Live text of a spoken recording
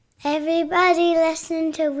Everybody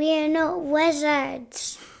listen to We're Not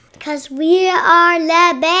Wizards, because we are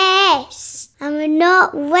the best, and we're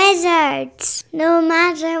not wizards, no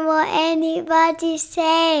matter what anybody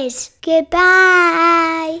says.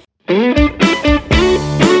 Goodbye.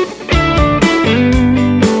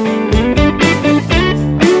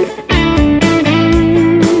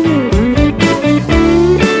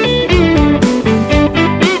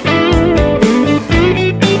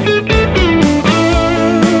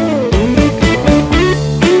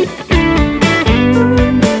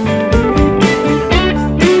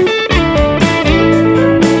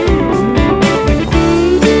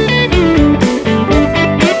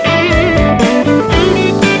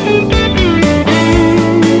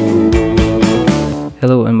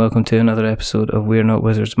 Hello and welcome to another episode of We're Not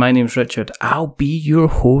Wizards. My name's Richard. I'll be your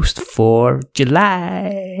host for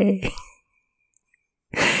July.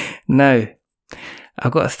 Now,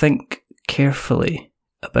 I've got to think carefully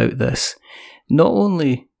about this. Not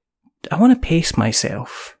only, I want to pace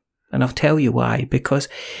myself, and I'll tell you why, because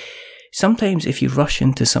sometimes if you rush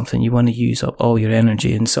into something, you want to use up all your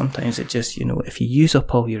energy, and sometimes it just, if you use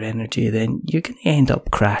up all your energy, then you're going to end up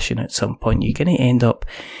crashing at some point. You're going to end up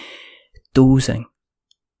dozing.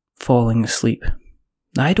 Falling asleep.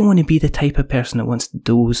 Now, I don't want to be the type of person that wants to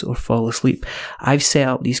doze or fall asleep. I've set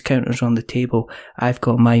up these counters on the table. I've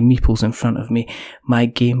got my meeples in front of me. My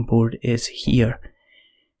game board is here.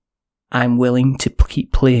 I'm willing to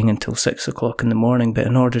keep playing until 6 o'clock in the morning, but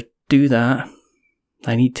in order to do that,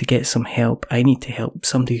 I need to get some help. I need to help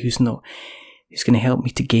somebody who's going to help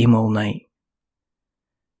me to game all night.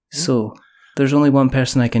 So, there's only one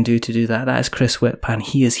person I can do that. That is Chris Whitpan.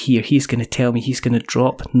 He is here. He's going to tell me. He's going to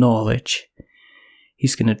drop knowledge.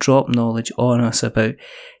 He's going to drop knowledge on us about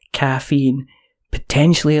caffeine,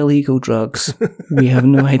 potentially illegal drugs. We have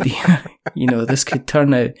no idea. This could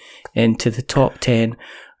turn out into the top 10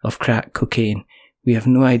 of crack cocaine. We have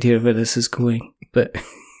no idea where this is going. But,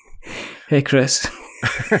 hey, Chris.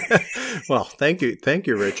 Well, thank you,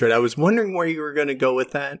 Richard. I was wondering where you were going to go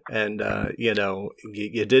with that, and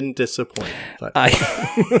you didn't disappoint. But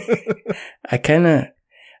I kind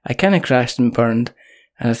of crashed and burned,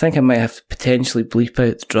 and I think I might have to potentially bleep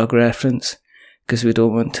out the drug reference because we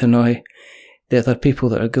don't want to annoy the other people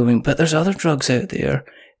that are going. But there's other drugs out there,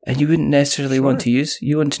 and you wouldn't necessarily want to use.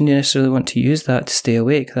 You wouldn't necessarily want to use that to stay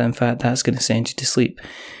awake. In fact, that's going to send you to sleep,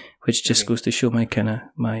 which just goes to show my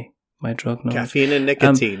drug knowledge. Caffeine and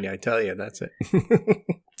nicotine, I tell you, that's it.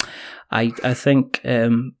 I think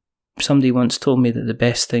somebody once told me that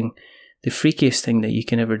the freakiest thing that you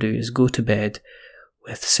can ever do is go to bed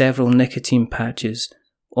with several nicotine patches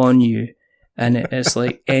on you, and it is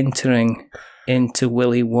like entering into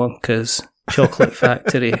Willy Wonka's chocolate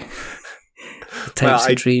factory. The types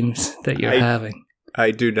of dreams that you're having.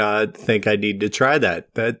 I do not think I need to try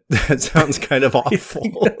that. That sounds kind of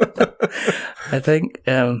awful. I think,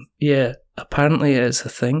 apparently it's a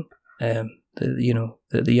thing that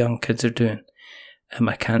the young kids are doing.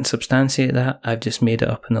 I can't substantiate that. I've just made it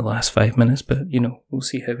up in the last 5 minutes, but, we'll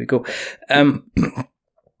see how we go.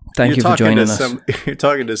 Thank you for joining us. You're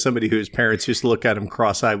talking to somebody whose parents used to look at him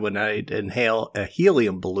cross-eyed when I'd inhale a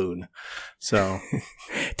helium balloon. So,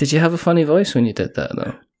 did you have a funny voice when you did that,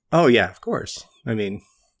 though? Oh, yeah, of course. I mean,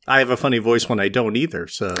 I have a funny voice when I don't either,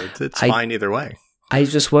 so it's fine either way. I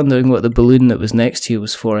was just wondering what the balloon that was next to you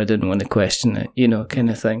was for. I didn't want to question it, kind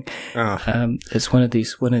of thing. It's one of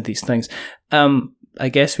these things. I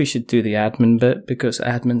guess we should do the admin bit because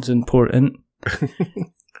admin's important.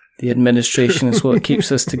 The administration is what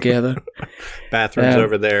keeps us together. Bathrooms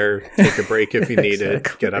over there. Take a break if you need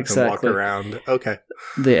it. Get up and walk around. Okay.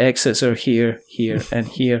 The exits are here, and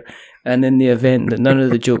here. And in the event that none of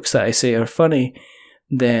the jokes that I say are funny,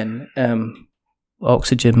 then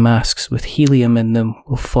oxygen masks with helium in them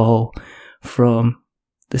will fall from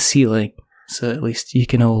the ceiling. So at least you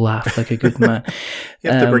can all laugh like a good man.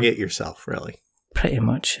 You have to bring it yourself, really. Pretty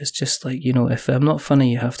much. It's just like, if I'm not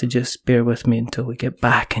funny, you have to just bear with me until we get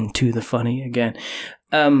back into the funny again.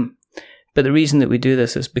 But the reason that we do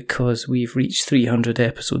this is because we've reached 300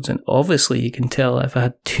 episodes, and obviously you can tell I've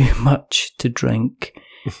had too much to drink.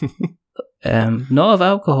 Not of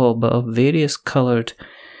alcohol, but of various coloured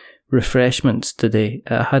refreshments today.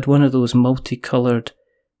 I had one of those multicoloured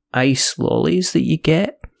ice lollies that you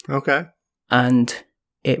get. Okay. And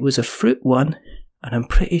it was a fruit one, and I'm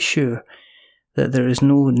pretty sure that there is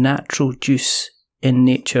no natural juice in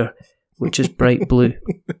nature which is bright blue.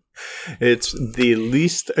 It's the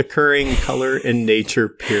least occurring color in nature,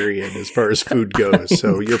 period, as far as food goes.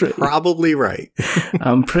 So you're probably right.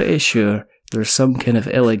 I'm pretty sure there's some kind of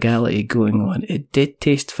illegality going on. It did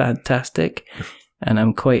taste fantastic, and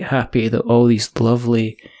I'm quite happy that all these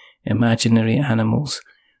lovely imaginary animals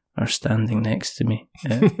are standing next to me.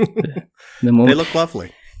 The moment. They look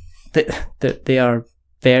lovely. They are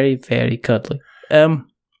very, very cuddly.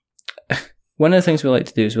 One of the things we like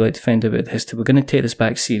to do is we like to find out about the history. We're going to take this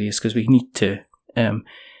back serious because we need to.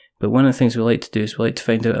 But one of the things we like to do is we like to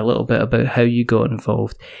find out a little bit about how you got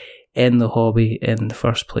involved in the hobby in the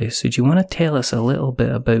first place. So do you want to tell us a little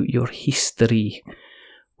bit about your history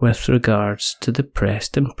with regards to the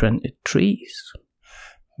pressed and printed trees?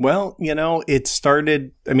 Well, it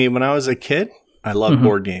started, when I was a kid, I loved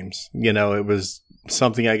board games. It was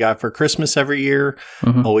something I got for Christmas every year.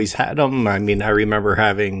 Always had them. I remember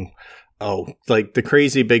having, like the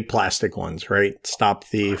crazy big plastic ones, right? Stop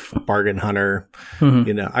Thief, Bargain Hunter.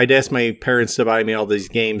 I'd ask my parents to buy me all these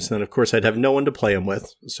games. And then, of course, I'd have no one to play them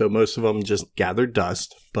with. So most of them just gathered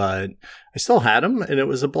dust. But I still had them, and it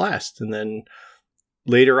was a blast. And then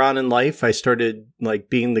later on in life, I started like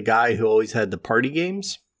being the guy who always had the party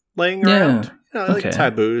games laying around. Like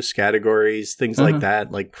taboos, categories, things like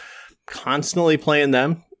that. Like constantly playing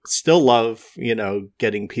them. Still love,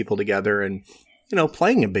 getting people together and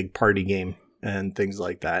playing a big party game and things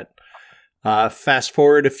like that. Fast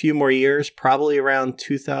forward a few more years, probably around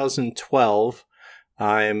 2012,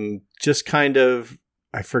 I'm just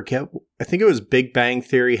I forget, I think it was Big Bang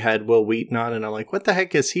Theory had Will Wheaton on, and I'm like, what the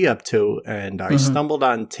heck is he up to? And I stumbled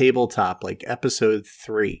on Tabletop, like episode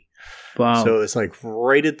 3. Wow. So it's like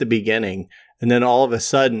right at the beginning. And then all of a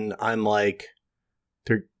sudden, I'm like,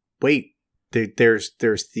 there's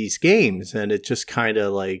these games, and it just kind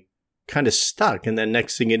of stuck. And then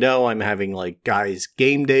next thing you know, I'm having like guys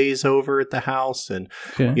game days over at the house and,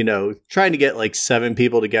 trying to get like 7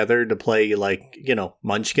 people together to play like,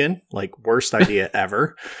 Munchkin, like worst idea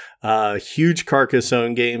ever. Huge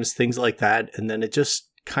Carcassonne games, things like that. And then it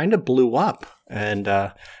just kind of blew up and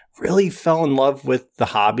really fell in love with the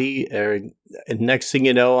hobby. And next thing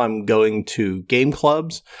you know, I'm going to game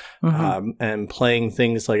clubs and playing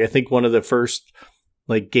things like, I think one of the first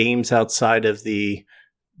like games outside of the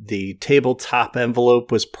tabletop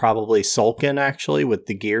envelope was probably Sulkin, actually, with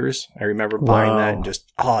the gears. I remember buying that and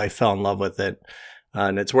just, I fell in love with it.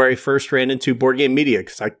 And it's where I first ran into Board Game Media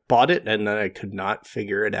because I bought it and then I could not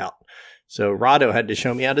figure it out. So Rado had to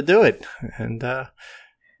show me how to do it. And,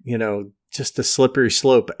 just a slippery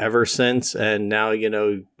slope ever since. And now,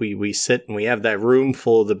 we sit and we have that room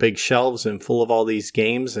full of the big shelves and full of all these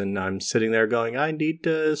games. And I'm sitting there going, I need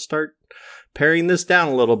to start paring this down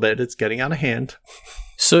a little bit. It's getting out of hand.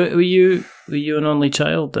 So were you an only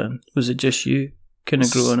child then? Was it just you kind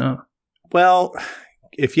of growing up? Well,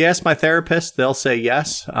 if you ask my therapist, they'll say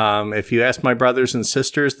yes. If you ask my brothers and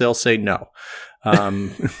sisters, they'll say no.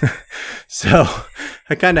 So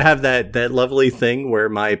I kind of have that lovely thing where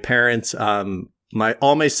my parents, all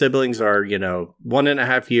my siblings are,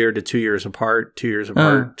 1.5 year to 2 years apart, 2 years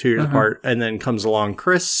apart, 2 years apart, and then comes along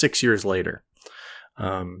Chris 6 years later.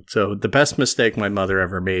 So the best mistake my mother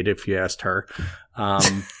ever made, if you asked her.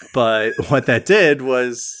 But what that did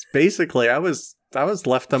was basically I was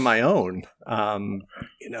left on my own,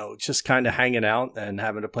 just kind of hanging out and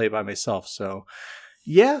having to play by myself. So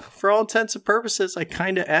yeah, for all intents and purposes, I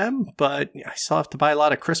kind of am, but I still have to buy a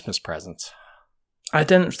lot of Christmas presents. I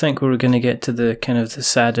didn't think we were going to get to the kind of the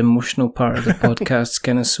sad emotional part of the podcast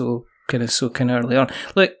kind of so early on.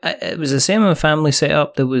 Look, it was the same in a family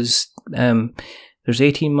setup. There was, there's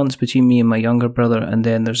 18 months between me and my younger brother, and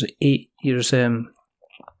then there's 8 years, I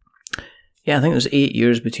think there's 8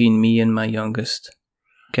 years between me and my youngest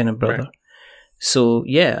kind of brother. Right. So,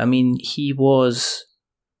 he was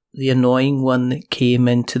the annoying one that came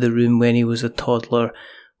into the room when he was a toddler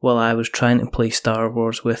while I was trying to play Star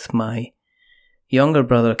Wars with my younger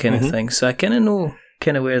brother kind of thing. So I kind of know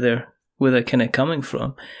kind of where they're kind of coming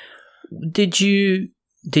from. Did you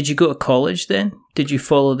go to college then? Did you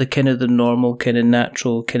follow the kind of the normal kind of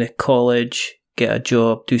natural kind of college, get a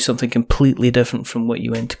job, do something completely different from what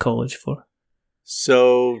you went to college for?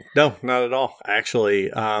 So no, not at all.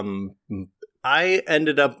 Actually, I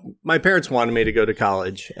ended up, my parents wanted me to go to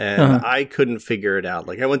college and I couldn't figure it out.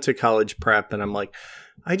 Like I went to college prep and I'm like,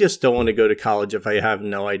 I just don't want to go to college if I have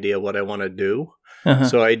no idea what I want to do.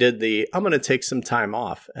 So I did I'm going to take some time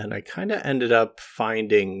off. And I kind of ended up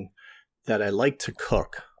finding that I like to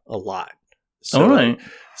cook a lot. So, all right.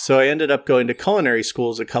 So I ended up going to culinary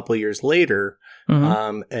schools a couple of years later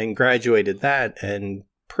and graduated that and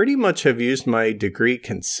pretty much have used my degree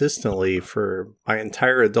consistently for my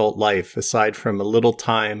entire adult life, aside from a little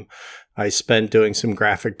time I spent doing some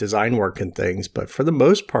graphic design work and things. But for the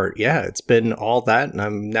most part, yeah, it's been all that. And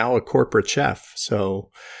I'm now a corporate chef. So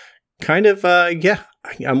kind of,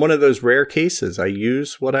 I'm one of those rare cases. I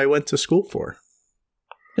use what I went to school for.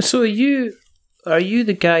 So are you are you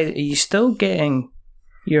the guy, are you still getting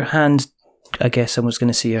your hands, I guess I was going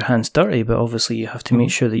to say your hands dirty, but obviously you have to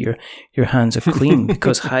make sure that your hands are clean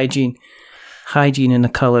because hygiene in a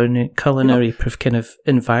culinary kind of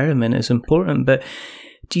environment is important. But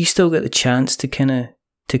do you still get the chance to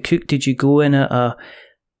to cook? Did you go in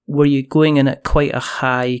were you going in at quite a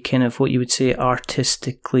high kind of what you would say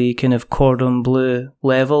artistically kind of cordon bleu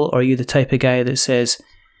level? Or are you the type of guy that says,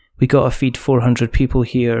 we got to feed 400 people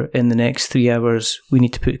here in the next 3 hours, we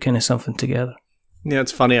need to put kind of something together? Yeah,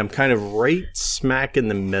 it's funny. I'm kind of right smack in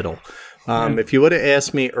the middle. If you would have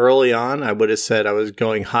asked me early on, I would have said I was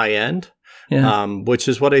going high end. Yeah. Which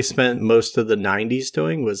is what I spent most of the 90s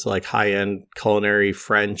doing, was like high-end culinary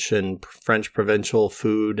French and French provincial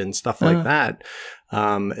food and stuff like that.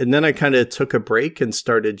 And then I kind of took a break and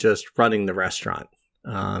started just running the restaurant.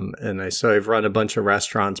 So I've run a bunch of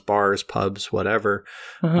restaurants, bars, pubs, whatever.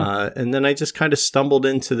 And then I just kind of stumbled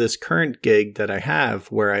into this current gig that I have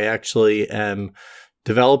where I actually am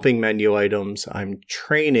developing menu items. I'm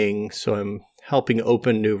training, so I'm helping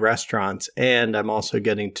open new restaurants, and I'm also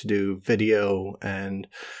getting to do video and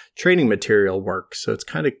training material work. So it's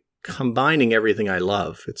kind of combining everything I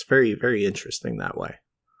love. It's very, very interesting that way.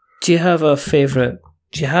 Do you have a favorite?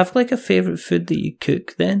 Do you have like a favorite food that you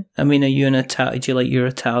cook then? I mean, are you do you like your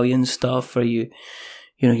Italian stuff? Are you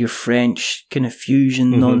your French kind of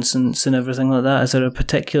fusion nonsense and everything like that? Is there a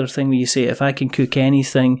particular thing where you say, if I can cook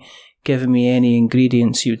anything, given me any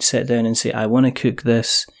ingredients, you'd sit down and say, I want to cook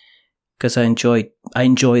this? Because I enjoy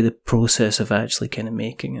the process of actually kind of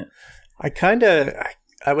making it.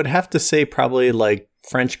 I would have to say probably like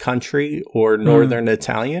French country or Northern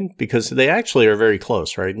Italian, because they actually are very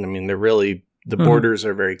close, right? I mean, the borders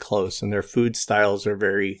are very close, and their food styles are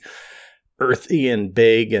very earthy and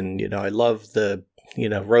big. And, I love the,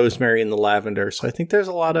 rosemary and the lavender. So I think there's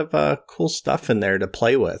a lot of cool stuff in there to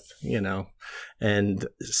play with, and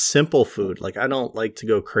simple food. Like, I don't like to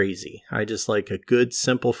go crazy. I just like a good,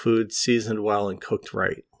 simple food, seasoned well and cooked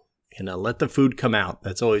right. Let the food come out.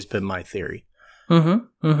 That's always been my theory.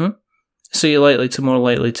 So you're more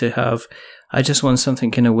likely to have, I just want something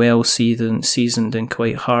kind of well seasoned and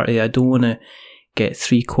quite hearty. I don't want to get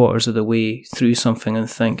 3/4 of the way through something and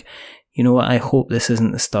think, you know what, I hope this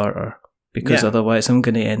isn't the starter, because otherwise I'm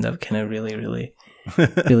going to end up kind of really, really,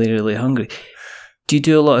 really, really hungry. Do you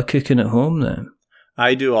do a lot of cooking at home then?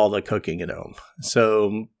 I do all the cooking at home.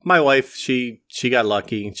 So my wife, she got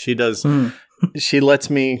lucky. She does. She lets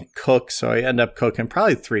me cook, so I end up cooking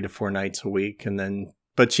probably 3 to 4 nights a week,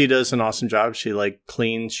 but she does an awesome job. She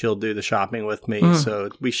cleans. She'll do the shopping with me, so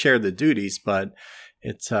we share the duties. But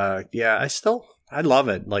it's I love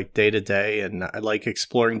it, like day to day, and I like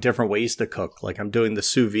exploring different ways to cook. Like I'm doing the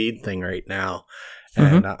sous vide thing right now.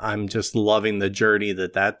 And I'm just loving the journey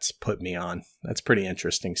that's put me on. That's pretty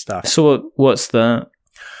interesting stuff. So what's that?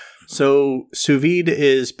 So sous vide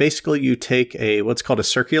is basically you take what's called a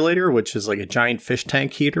circulator, which is like a giant fish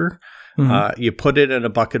tank heater. You put it in a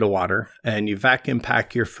bucket of water and you vacuum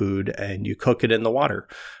pack your food and you cook it in the water.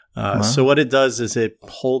 So what it does is it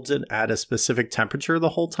holds it at a specific temperature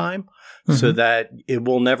the whole time so that it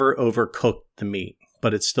will never overcook the meat,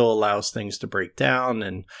 but it still allows things to break down.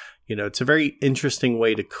 And it's a very interesting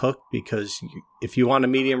way to cook, because if you want a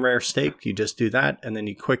medium rare steak, you just do that. And then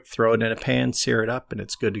you quick throw it in a pan, sear it up, and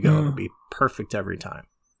it's good to go. It'll be perfect every time.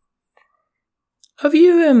 Have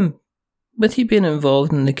you, with you being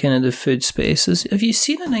involved in the kind of the food spaces, have you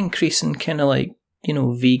seen an increase in kind of like,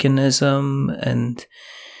 veganism and,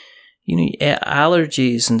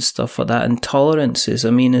 allergies and stuff like that, intolerances? I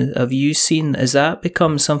mean, have you seen, has that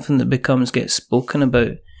become something that gets spoken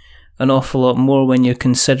about an awful lot more when you're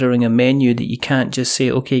considering a menu, that you can't just say,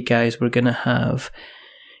 okay guys, we're going to have,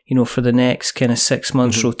 for the next kind of 6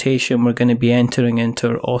 months rotation, we're going to be entering into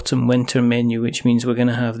our autumn winter menu, which means we're going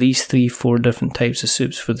to have these 3-4 different types of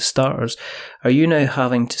soups for the starters. Are you now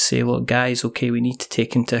having to say, well guys, okay, we need to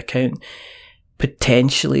take into account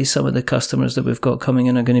potentially some of the customers that we've got coming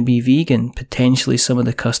in are going to be vegan. Potentially some of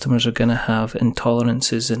the customers are going to have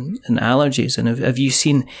intolerances and allergies. And have you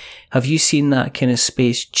seen that kind of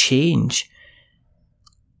space change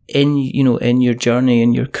in your journey,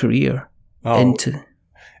 in your career? Into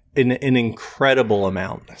an incredible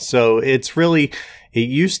amount. So it's really, it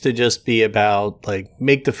used to just be about like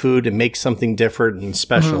make the food and make something different and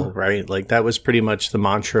special, right? Like that was pretty much the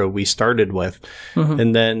mantra we started with.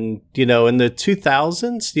 And then, in the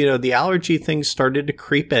 2000s, the allergy thing started to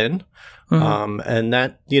creep in. And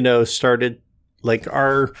that, started like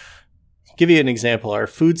give you an example. Our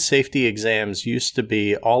food safety exams used to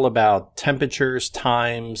be all about temperatures,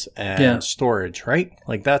 times, and storage, right?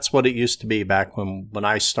 Like that's what it used to be back when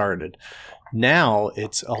I started. now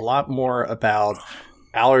it's a lot more about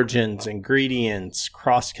allergens, ingredients,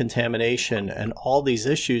 cross-contamination, and all these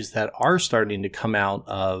issues that are starting to come out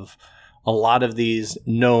of a lot of these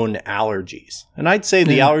known allergies. And I'd say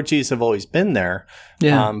the allergies have always been there.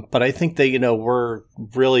 Yeah. But I think that, we're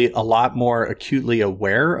really a lot more acutely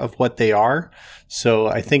aware of what they are. So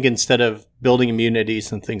I think instead of building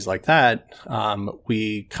immunities and things like that,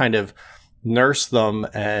 we kind of nurse them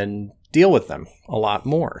and deal with them a lot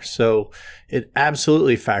more. So it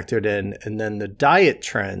absolutely factored in. And then the diet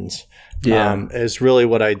trends is really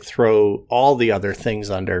what I'd throw all the other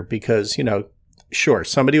things under because, sure,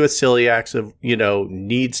 somebody with celiac,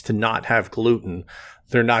 needs to not have gluten.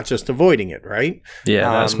 They're not just avoiding it, right?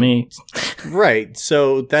 Yeah, that's me. Right.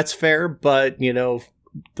 So that's fair. But,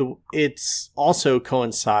 it's also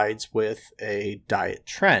coincides with a diet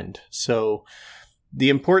trend. So the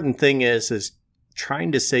important thing is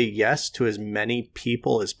trying to say yes to as many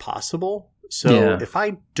people as possible. So if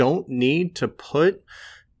I don't need to put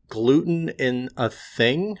gluten in a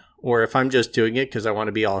thing, or if I'm just doing it because I want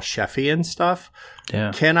to be all chefy and stuff,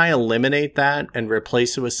 can I eliminate that and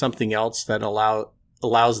replace it with something else that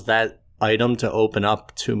allows that item to open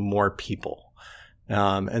up to more people?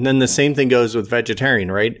 And then the same thing goes with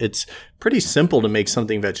vegetarian, right? It's pretty simple to make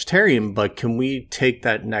something vegetarian, but can we take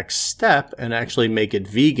that next step and actually make it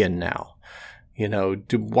vegan now?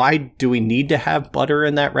 Why do we need to have butter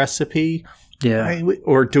in that recipe? Yeah.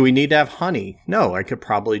 Or do we need to have honey? No, I could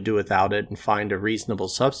probably do without it and find a reasonable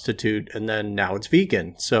substitute. And then now it's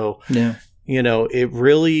vegan. So, it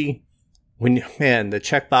really, the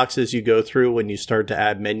check boxes you go through when you start to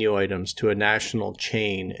add menu items to a national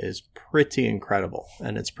chain is pretty incredible.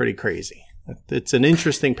 And it's pretty crazy. It's an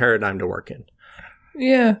interesting paradigm to work in.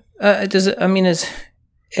 Yeah.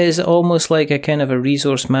 Is almost like a kind of a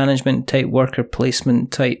resource management type, worker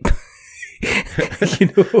placement type,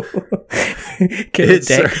 kind of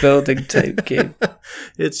deck building type game.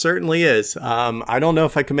 It certainly is. I don't know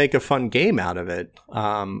if I can make a fun game out of it.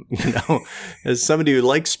 As somebody who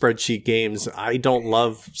likes spreadsheet games, I don't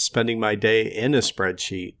love spending my day in a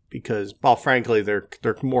spreadsheet because, well, frankly, they're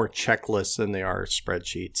more checklists than they are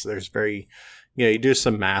spreadsheets. There's very you do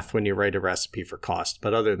some math when you write a recipe for cost,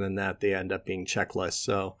 but other than that, they end up being checklists.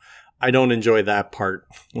 So I don't enjoy that part.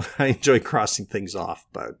 I enjoy crossing things off,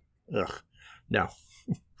 but no.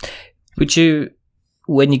 Would you,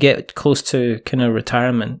 when you get close to kind of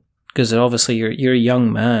retirement, because obviously you're a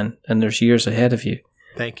young man and there's years ahead of you.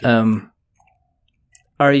 Thank you.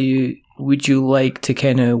 Would you like to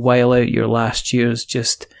kind of while out your last years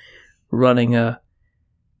just running a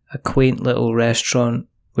quaint little restaurant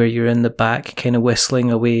where you're in the back kind of whistling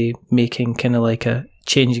away, making kind of like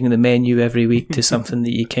changing the menu every week to something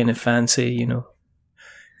that you kind of fancy,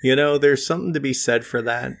 there's something to be said for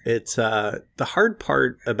that. It's the hard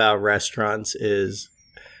part about restaurants is,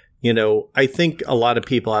 I think a lot of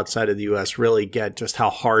people outside of the U.S. really get just how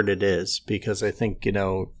hard it is because I think,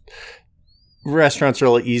 restaurants are a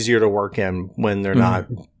little easier to work in when they're not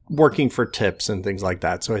working for tips and things like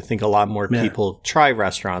that. So I think a lot more people try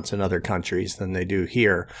restaurants in other countries than they do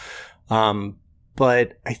here.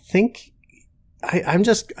 But I think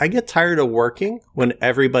I get tired of working when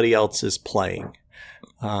everybody else is playing.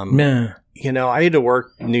 I had to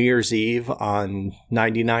work New Year's Eve on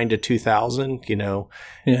 99 to 2000,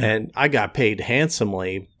 and I got paid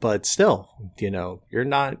handsomely, but still,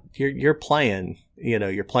 you're playing,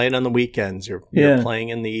 you're playing on the weekends, you're playing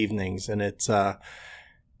in the evenings, and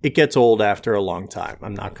it gets old after a long time.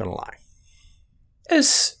 I'm not going to lie.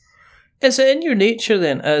 Is it in your nature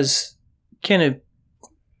then as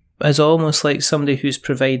almost like somebody who's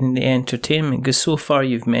providing the entertainment? Because so far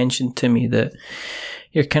you've mentioned to me that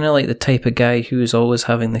you're kind of like the type of guy who's always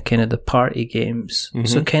having the kind of the party games. Mm-hmm.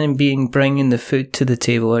 So kind of bringing the food to the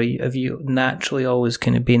table. Have you naturally always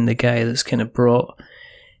kind of been the guy that's kind of brought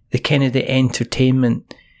the kind of the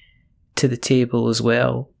entertainment to the table as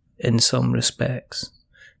well in some respects?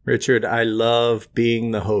 Richard, I love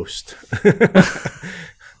being the host.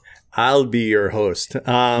 I'll be your host.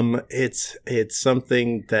 It's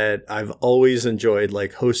something that I've always enjoyed,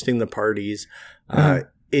 like hosting the parties.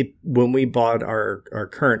 When we bought our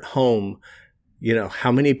current home,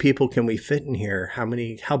 how many people can we fit in here?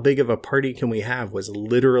 How big of a party can we have was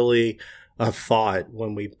literally a thought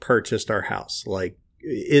when we purchased our house. Like,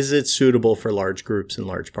 is it suitable for large groups and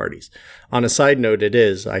large parties? On a side note, it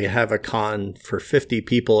is. I have a con for 50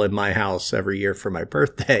 people in my house every year for my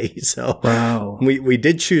birthday. So wow. we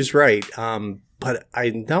did choose right. But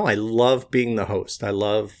I love being the host. I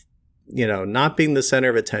love, not being the center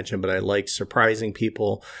of attention, but I like surprising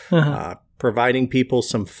people, providing people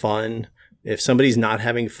some fun. If somebody's not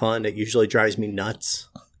having fun, it usually drives me nuts.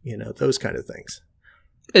 those kind of things.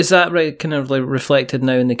 Is that right? Kind of like reflected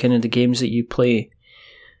now in the kind of the games that you play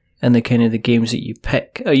and the kind of the games that you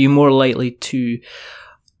pick? Are you more likely to...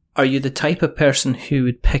 Are you the type of person who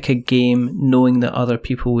would pick a game knowing that other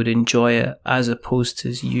people would enjoy it, as opposed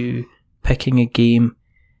to you picking a game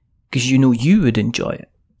because you know you would enjoy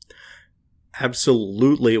it?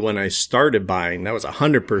 Absolutely. When I started buying, that was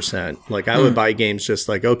 100%. Like, I would buy games just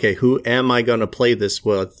like, okay, who am I going to play this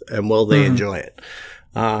with, and will they enjoy it?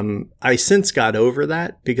 I since got over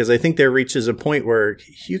that, because I think there reaches a point where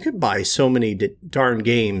you can buy so many darn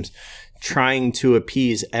games trying to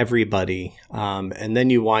appease everybody. And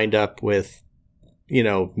then you wind up with,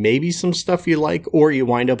 maybe some stuff you like, or you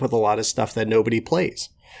wind up with a lot of stuff that nobody plays.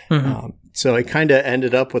 So I kind of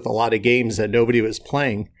ended up with a lot of games that nobody was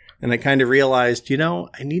playing. And I kind of realized,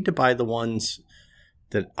 I need to buy the ones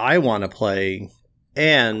that I want to play,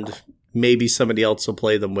 and maybe somebody else will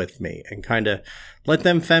play them with me, and kind of let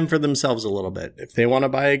them fend for themselves a little bit. If they want to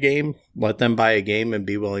buy a game, let them buy a game and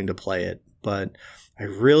be willing to play it. But I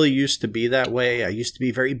really used to be that way. I used to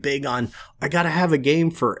be very big on, I got to have a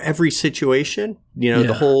game for every situation.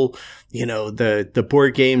 The whole, the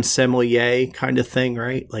board game sommelier kind of thing,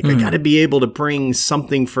 right? Like, I got to be able to bring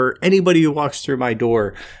something for anybody who walks through my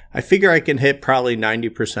door. I figure I can hit probably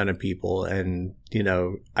 90% of people, and,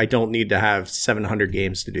 I don't need to have 700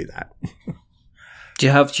 games to do that. Do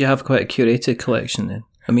you have quite a curated collection then?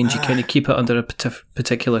 I mean, do you kind of keep it under a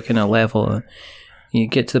particular kind of level? You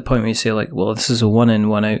get to the point where you say, like, well, this is a one in,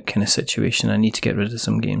 one out kind of situation. I need to get rid of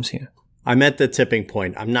some games here. I'm at the tipping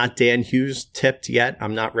point. I'm not Dan Hughes tipped yet.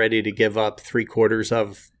 I'm not ready to give up 3/4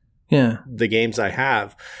 of the games I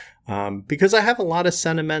have, because I have a lot of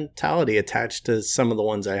sentimentality attached to some of the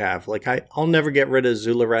ones I have. Like, I'll never get rid of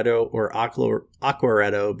Zularetto or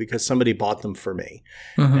Aquaretto because somebody bought them for me.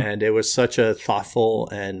 And it was such a thoughtful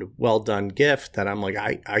and well-done gift that I'm like,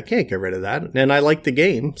 I can't get rid of that. And I like the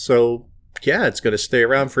game, so... yeah, it's going to stay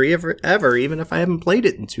around forever, even if I haven't played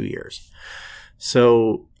it in 2 years.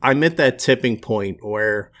 So I'm at that tipping point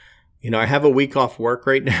where, I have a week off work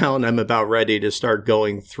right now, and I'm about ready to start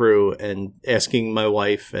going through and asking my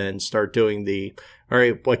wife and start doing all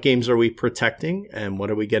right, what games are we protecting and what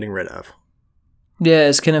are we getting rid of? Yeah,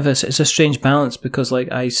 it's kind of it's a strange balance, because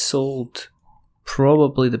like I sold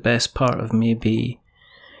probably the best part of maybe,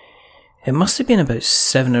 it must have been about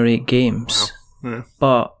 7 or 8 games. Wow. Yeah.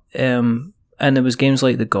 But and there was games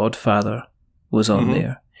like The Godfather was on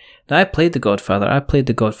there. Now, I played The Godfather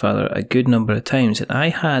a good number of times, and I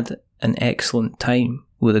had an excellent time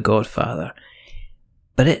with The Godfather.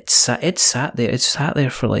 But it sat there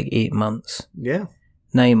for like 8 months. Yeah.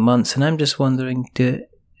 9 months, and I'm just wondering,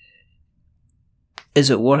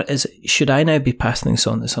 should I now be passing this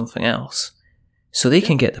on to something else so they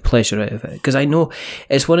can get the pleasure out of it? Because I know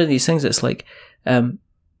it's one of these things that's like,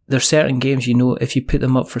 there's certain games, if you put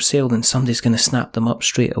them up for sale, then somebody's going to snap them up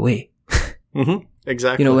straight away.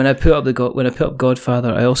 Exactly. When I put up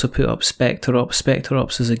Godfather, I also put up Spectre Ops. Spectre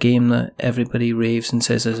Ops is a game that everybody raves and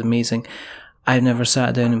says is amazing. I've never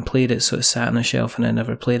sat down and played it, so it sat on a shelf and I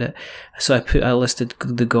never played it. So I listed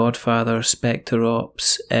The Godfather, Spectre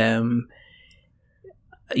Ops, a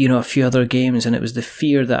few other games, and it was the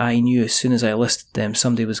fear that I knew as soon as I listed them,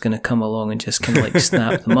 somebody was going to come along and just kind of like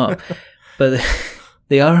snap them up. But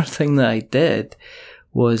the other thing that I did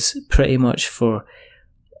was pretty much for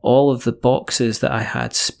all of the boxes that I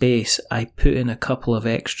had space, I put in a couple of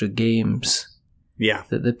extra games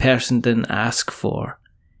that the person didn't ask for.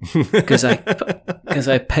 Because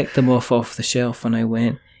I picked them off the shelf and I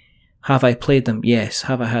went, have I played them? Yes.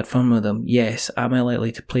 Have I had fun with them? Yes. Am I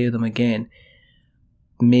likely to play them again?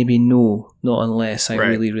 Maybe no, not unless I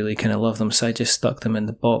really, really kind of love them. So I just stuck them in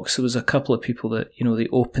the box. There was a couple of people that, they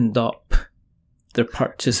opened up their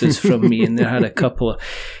purchases from me, and they had a couple of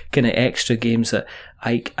kind of extra games that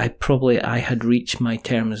I had reached my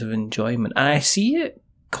terms of enjoyment. And I see it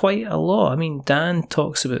quite a lot. I mean, Dan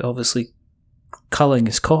talks about obviously culling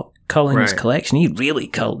his collection. He really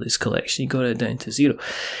culled his collection. He got it down to 0.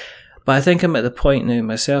 But I think I'm at the point now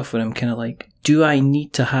myself where I'm kind of like, do I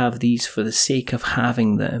need to have these for the sake of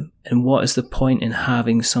having them? And what is the point in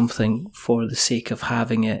having something for the sake of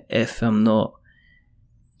having it if I'm not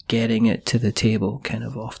getting it to the table kind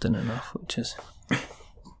of often enough, which is...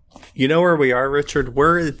 You know where we are, Richard?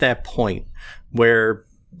 We're at that point where,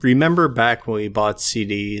 remember back when we bought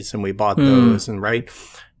CDs and we bought those, and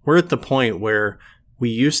we're at the point where we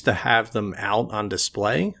used to have them out on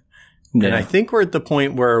display. Yeah. And I think we're at the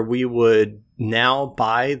point where we would now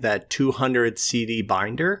buy that 200 CD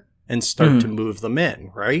binder and start to move them in,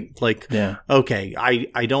 right? Like, okay,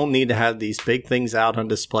 I don't need to have these big things out on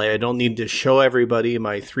display. I don't need to show everybody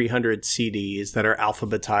my 300 CDs that are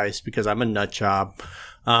alphabetized because I'm a nut job.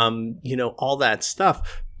 All that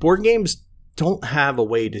stuff. Board games don't have a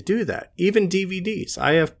way to do that. Even DVDs.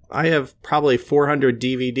 I have probably 400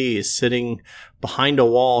 DVDs sitting behind a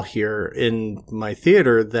wall here in my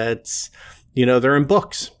theater that's, they're in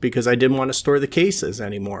books because I didn't want to store the cases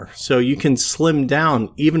anymore. So you can slim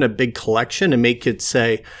down even a big collection and make it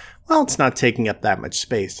say, well, it's not taking up that much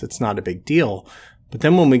space. It's not a big deal. But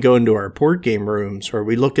then when we go into our board game rooms or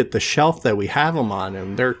we look at the shelf that we have them on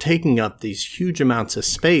and they're taking up these huge amounts of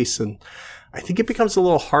space, and I think it becomes a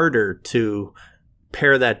little harder to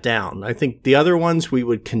pare that down. I think the other ones we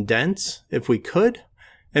would condense if we could.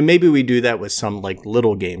 And maybe we do that with some like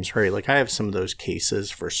little games, right? Like I have some of those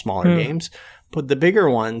cases for smaller games, but the bigger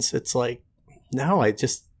ones, it's like, no,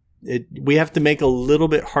 we have to make a little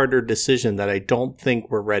bit harder decision that I don't think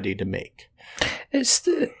we're ready to make. It's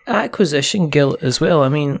the acquisition guilt as well. I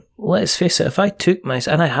mean, let's face it, if I took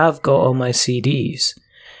and I have got all my CDs,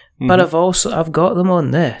 but I've got them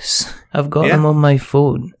on this. I've got them on my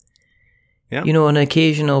phone. Yeah. On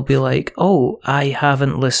occasion I'll be like, oh, I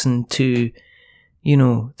haven't listened to,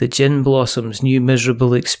 the Gin Blossoms' New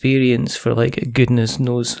Miserable Experience for like goodness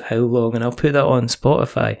knows how long, and I'll put that on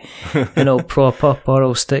Spotify and I'll prop up, or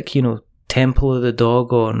I'll stick, Temple of the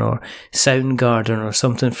Dog on, or Soundgarden or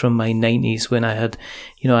something from my 90s when I had,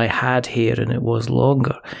 I had hair and it was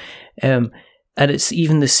longer. And it's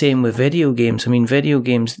even the same with video games. I mean, video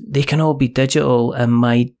games, they can all be digital, and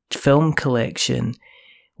my film collection,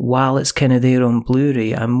 while it's kind of there on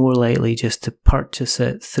Blu-ray, I'm more likely just to purchase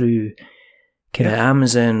it through kind of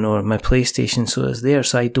Amazon or my PlayStation, so it's there.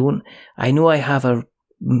 So I know I have a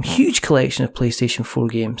huge collection of PlayStation 4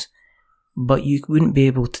 games, but you wouldn't be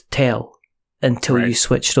able to tell until you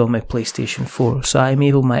switched on my PlayStation 4.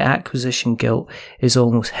 So my acquisition guilt is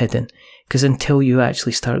almost hidden, because until you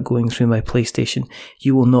actually start going through my PlayStation,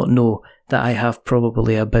 you will not know that I have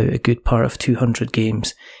probably about a good part of 200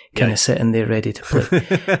 games kind of sitting there ready to play.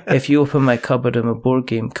 If you open my cupboard and my board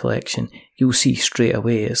game collection, you'll see straight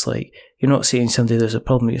away, it's like, you're not saying somebody there's a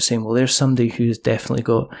problem, you're saying, well, there's somebody who's definitely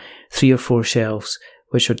got 3 or 4 shelves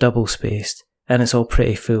which are double spaced, and it's all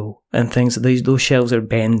pretty full, and things, those shelves are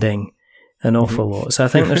bending an awful lot. So I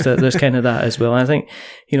think there's kind of that as well. And I think,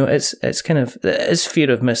 it's kind of, it's fear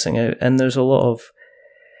of missing out, and there's a lot of,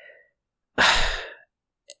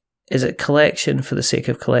 is it collection for the sake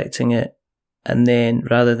of collecting it, and then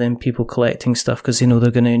rather than people collecting stuff because they know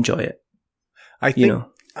they're going to enjoy it? I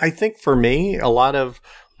think for me, a lot of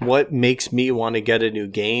what makes me want to get a new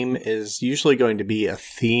game is usually going to be a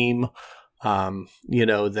theme,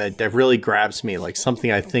 that really grabs me, like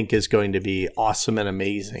something I think is going to be awesome and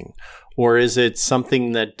amazing. Or is it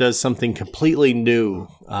something that does something completely new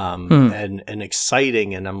and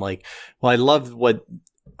exciting? And I'm like, well, I love what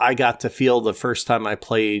I got to feel the first time I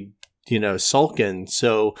played, Sulkin.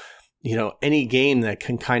 So, any game that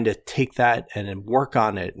can kind of take that and work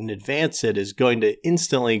on it and advance it is going to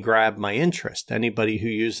instantly grab my interest. Anybody who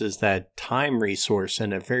uses that time resource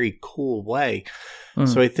in a very cool way.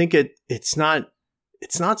 So I think it's not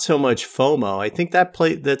so much FOMO. I think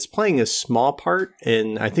that's playing a small part,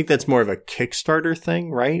 and I think that's more of a Kickstarter thing,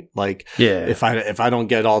 right? Like, if I don't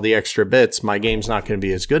get all the extra bits, my game's not going to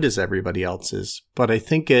be as good as everybody else's. But I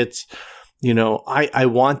think it's, I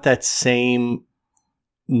want that same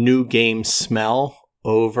new game smell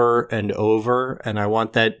over and over, and I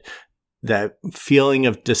want that feeling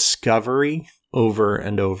of discovery over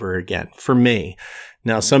and over again for me.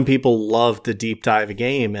 Now, some people love to deep dive a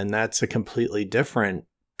game, and that's a completely different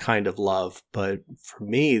kind of love. But for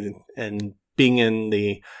me, and being in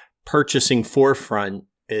the purchasing forefront,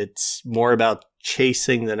 it's more about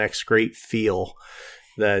chasing the next great feel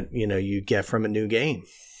that, you get from a new game.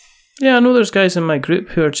 Yeah, I know there's guys in my group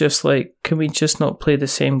who are just like, can we just not play the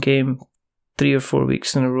same game 3 or 4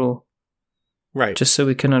 weeks in a row? Right. Just so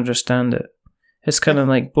we can understand it. It's kind of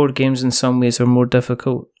like board games in some ways are more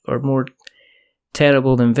difficult or more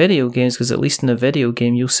terrible than video games, because at least in a video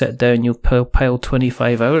game you'll sit down, you'll pile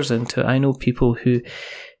 25 hours into it. I know people who,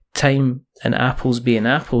 time and apples being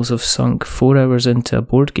apples, have sunk 4 hours into a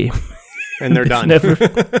board game. And they're done.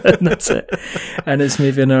 And that's it. And it's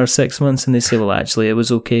maybe another 6 months and they say, well, actually it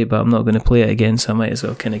was okay, but I'm not going to play it again, so I might as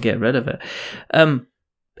well kind of get rid of it.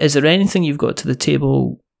 Is there anything you've got to the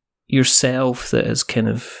table yourself that is kind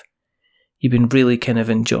of, you've been really kind of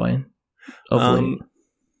enjoying of late?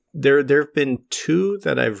 There have been 2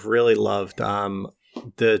 that I've really loved. The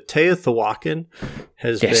Teotihuacan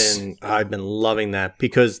has been, I've been loving that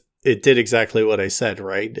because it did exactly what I said,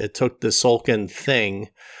 right? It took the Sulkin thing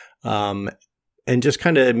and just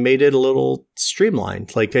kind of made it a little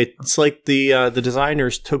streamlined. Like it's like the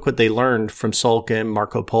designers took what they learned from Tzolk'in,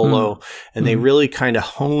 Marco Polo, and they really kind of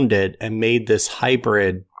honed it and made this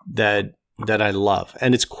hybrid that I love.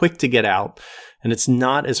 And it's quick to get out, and it's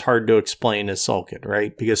not as hard to explain as Tzolk'in,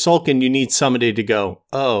 right? Because Tzolk'in, you need somebody to go,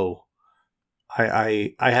 oh,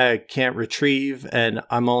 I can't retrieve, and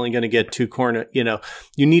I'm only going to get 2 corner. You know,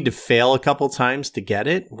 you need to fail a couple times to get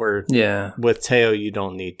it. Where with Teo, you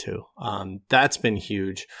don't need to. That's been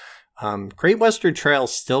huge. Great Western Trail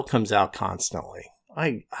still comes out constantly.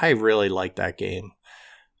 I really like that game.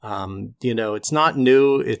 You know, it's not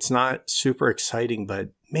new, it's not super exciting, but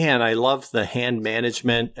man, I love the hand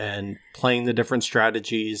management and playing the different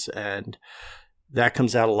strategies, and that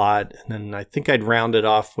comes out a lot. And then I think I'd round it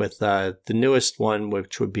off with the newest one,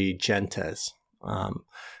 which would be Gentes.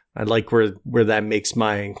 I like where that makes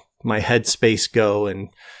my headspace go, and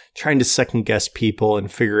trying to second guess people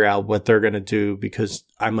and figure out what they're going to do, because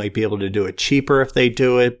I might be able to do it cheaper if they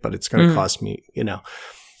do it, but it's going to cost me, you know.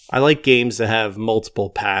 I like games that have multiple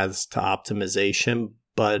paths to optimization,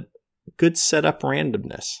 but good setup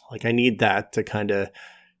randomness. Like I need that to kind of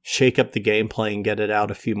shake up the gameplay and get it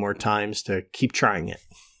out a few more times to keep trying it.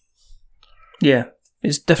 Yeah,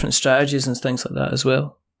 it's different strategies and things like that as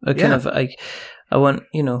well. I want,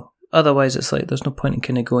 you know, otherwise it's like there's no point in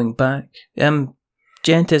kind of going back.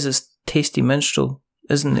 Gentes is Tasty Minstrel,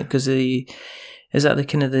 isn't it? Because is that the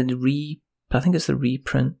kind of I think it's the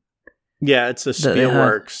reprint. Yeah, it's a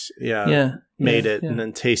Spielworks. Made it, and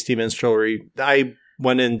then Tasty Minstrel. I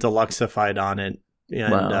went in deluxeified on it,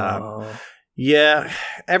 and I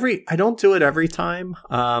don't do it every time.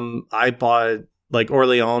 I bought like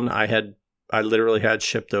Orleans. I literally had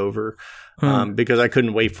shipped over because I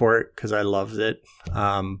couldn't wait for it because I loved it.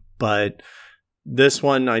 But this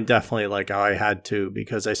one I definitely I had to,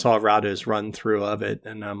 because I saw Rado's run through of it,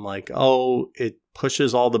 and I'm like, oh, it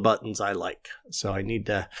pushes all the buttons I like, so I need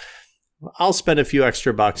to. I'll spend a few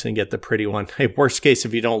extra bucks and get the pretty one. Hey, worst case,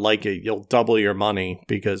 if you don't like it, you'll double your money,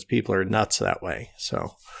 because people are nuts that way.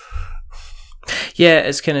 So, yeah,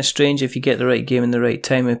 it's kind of strange if you get the right game in the right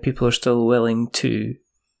time and people are still willing to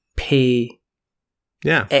pay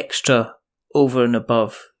extra over and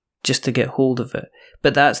above just to get hold of it.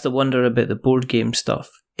 But that's the wonder about the board game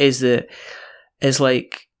stuff, is that it's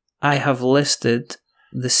like I have listed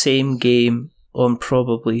the same game on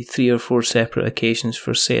probably 3 or 4 separate occasions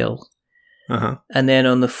for sale. And then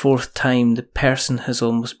on the 4th time, the person has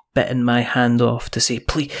almost bitten my hand off to say,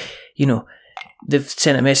 please, you know, they've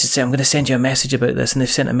sent a message saying, I'm going to send you a message about this. And they've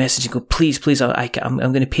sent a message and go, please, I'm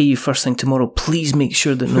going to pay you first thing tomorrow. Please make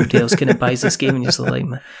sure that nobody else kind of buys this game. And you're like,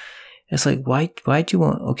 man, it's like, why do you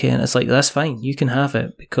want? Okay. And it's like, that's fine. You can have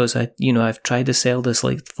it, because I've tried to sell this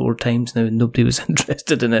like 4 times now and nobody was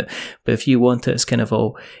interested in it. But if you want it, it's kind of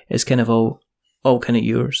all kind of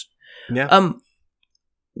yours. Yeah.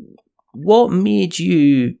 What made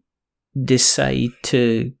you decide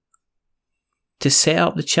to set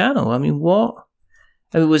up the channel? I mean,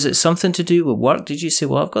 was it something to do with work? Did you say,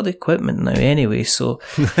 well, I've got the equipment now anyway, so,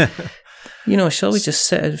 you know, shall we just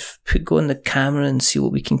sit and go on the camera and see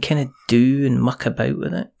what we can kind of do and muck about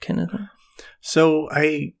with it, kind of thing? So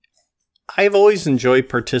I've always enjoyed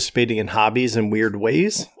participating in hobbies in weird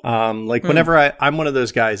ways. Whenever I'm one of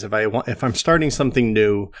those guys, if I'm starting something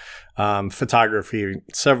new, photography,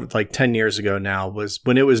 10 years ago now was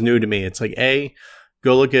when it was new to me. It's like,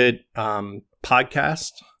 go look at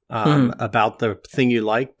podcasts about the thing you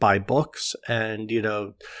like, buy books. And, you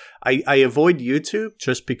know, I avoid YouTube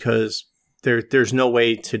just because there's no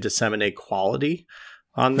way to disseminate quality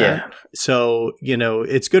on that. Yeah. So, you know,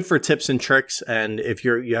 it's good for tips and tricks, and if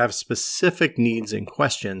you have specific needs and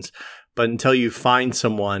questions, but until you find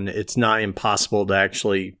someone, it's nigh impossible to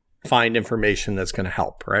actually find information that's going to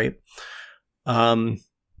help, right?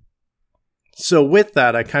 So with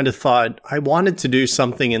that, I kind of thought I wanted to do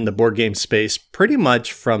something in the board game space pretty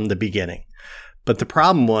much from the beginning. But the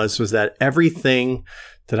problem was that everything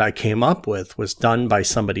that I came up with was done by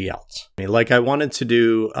somebody else. I mean, like I wanted to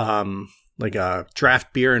do like a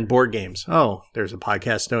draft beer and board games. Oh, there's a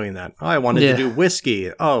podcast doing that. Oh, I wanted to do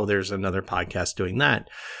whiskey. Oh, there's another podcast doing that.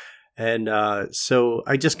 And so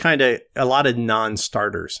I just kind of, a lot of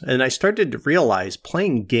non-starters. And I started to realize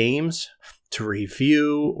playing games to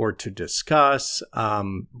review or to discuss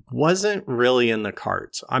wasn't really in the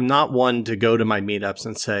cards. I'm not one to go to my meetups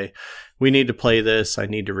and say, we need to play this, I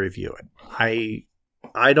need to review it.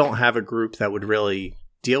 I don't have a group that would really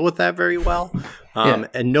deal with that very well.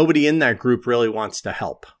 And nobody in that group really wants to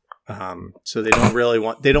help. So they don't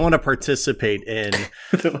want to participate in,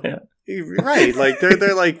 right. Like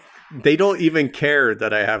they're like, they don't even care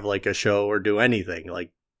that I have like a show or do anything.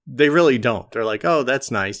 Like they really don't. They're like, oh,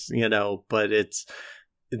 that's nice, but it's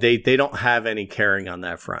they don't have any caring on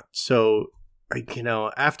that front. So,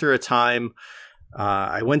 after a time,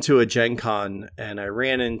 I went to a Gen Con and I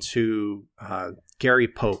ran into Gary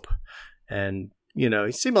Pope, and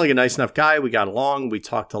he seemed like a nice enough guy. We got along. We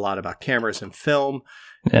talked a lot about cameras and film.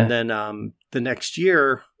 Yeah. And then the next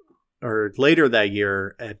year, or later that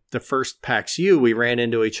year, at the first PAX U, we ran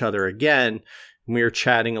into each other again. And we were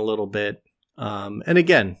chatting a little bit. And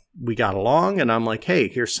again, we got along, and I'm like, hey,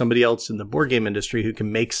 here's somebody else in the board game industry who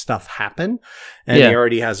can make stuff happen. And he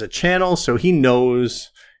already has a channel, so he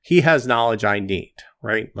has knowledge I need,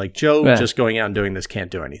 right? Like Joe just going out and doing this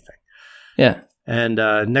can't do anything. Yeah. And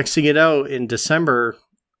next thing you know, in December,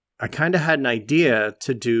 I kind of had an idea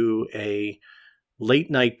to do a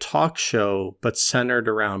late night talk show, but centered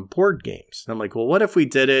around board games. And I'm like, well, what if we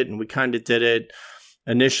did it? And we kind of did it.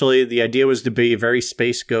 Initially, the idea was to be very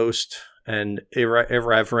Space Ghost and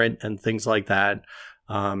irreverent and things like that.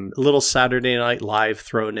 A little Saturday Night Live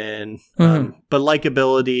thrown in. But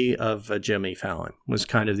likability of Jimmy Fallon was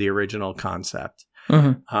kind of the original concept.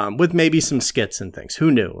 With maybe some skits and things.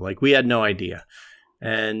 Who knew? Like, we had no idea.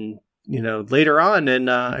 And later on, and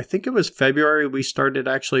I think it was February, we started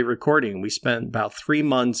actually recording. We spent about 3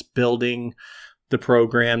 months building the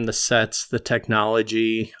program, the sets, the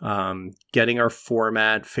technology, getting our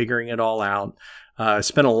format, figuring it all out.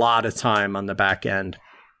 Spent a lot of time on the back end.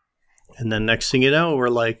 And then next thing you know,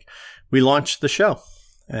 we launched the show.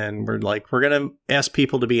 And we're going to ask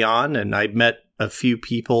people to be on. And I met a few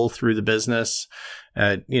people through the business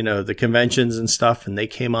at, the conventions and stuff. And they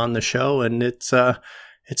came on the show, and it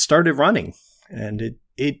started running, and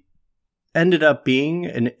it ended up being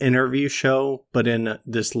an interview show, but in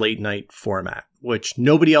this late night format, which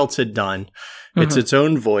nobody else had done. It's its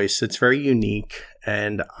own voice. It's very unique,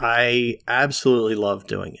 and I absolutely love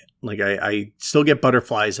doing it. Like, I still get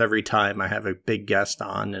butterflies every time I have a big guest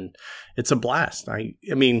on, and it's a blast. I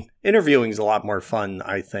mean, interviewing is a lot more fun,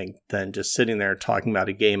 I think, than just sitting there talking about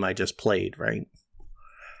a game I just played, right?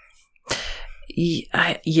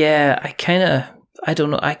 I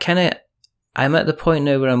don't know. I'm at the point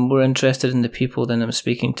now where I'm more interested in the people than I'm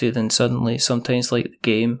speaking to than suddenly sometimes like the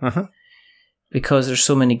game. Because there's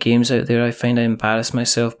so many games out there, I find I embarrass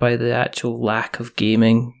myself by the actual lack of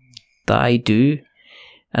gaming that I do.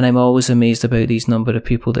 And I'm always amazed about these number of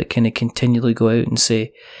people that kind of continually go out and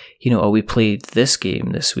say, we played this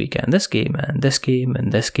game this weekend, this game, and this game,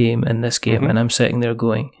 and this game, and this game. And I'm sitting there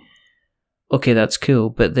going, okay, that's cool.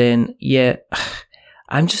 But then,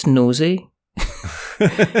 I'm just nosy.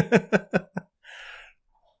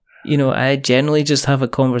 I generally just have a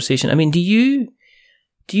conversation. I mean,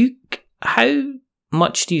 how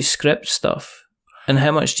much do you script stuff, and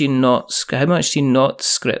how much do you not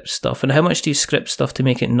script stuff, and how much do you script stuff to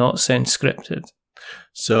make it not sound scripted?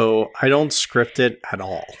 So I don't script it at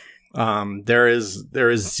all. There is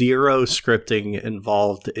zero scripting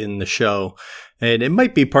involved in the show. And it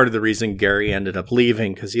might be part of the reason Gary ended up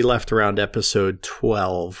leaving, because he left around episode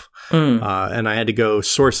 12. And I had to go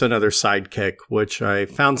source another sidekick, which I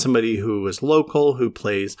found somebody who was local, who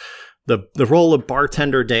plays the role of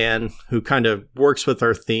Bartender Dan, who kind of works with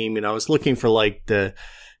our theme. I was looking for like the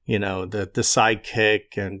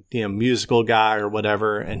sidekick and, musical guy or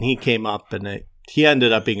whatever. And he came up, and he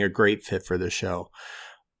ended up being a great fit for the show.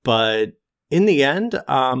 But in the end,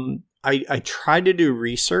 I try to do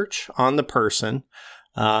research on the person,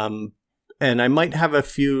 and I might have a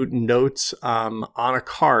few notes on a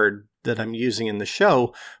card that I'm using in the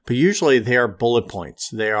show, but usually they are bullet points.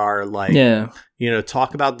 They are like,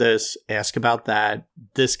 talk about this, ask about that.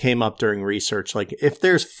 This came up during research. Like, if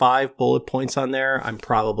there's 5 bullet points on there, I'm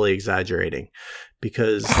probably exaggerating,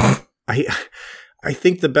 because I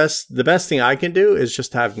think the best thing I can do is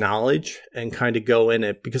just have knowledge and kind of go in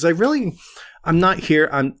it, because I'm not here.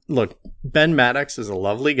 Look, Ben Maddox is a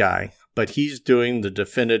lovely guy, but he's doing the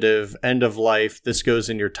definitive end of life, this goes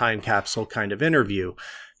in your time capsule kind of interview.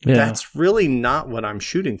 Yeah. That's really not what I'm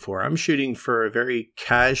shooting for. I'm shooting for a very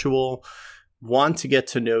casual, want to get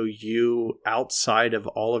to know you outside of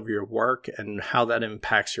all of your work and how that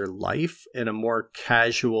impacts your life in a more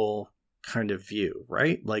casual kind of view,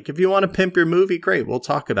 right? Like, if you want to pimp your movie, great, we'll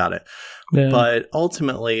talk about it. Yeah. But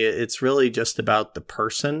ultimately, it's really just about the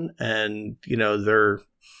person and,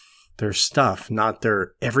 their stuff, not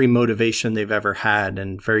their every motivation they've ever had,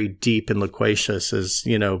 and very deep and loquacious. As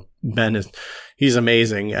Ben he's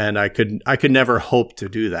amazing, and I could never hope to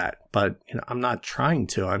do that. But I'm not trying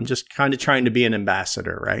to. I'm just kind of trying to be an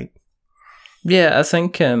ambassador, right? Yeah, I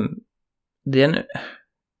think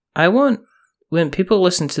when people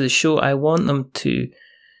listen to the show, I want them to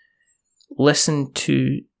listen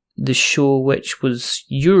to the show which was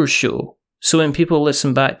your show. So when people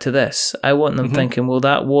listen back to this, I want them thinking, well,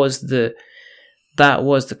 that was the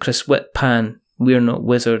Chris Whitpan We're Not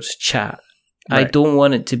Wizards chat. Right. I don't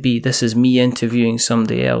want it to be, this is me interviewing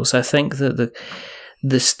somebody else. I think that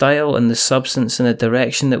the style and the substance and the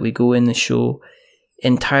direction that we go in the show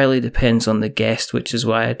entirely depends on the guest, which is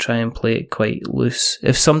why I try and play it quite loose.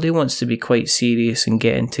 If somebody wants to be quite serious and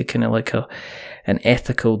get into kind of like an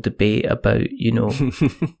ethical debate about, you know,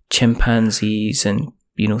 chimpanzees and,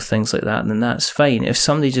 you know, things like that, then that's fine. If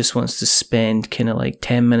somebody just wants to spend kind of like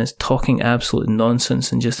 10 minutes talking absolute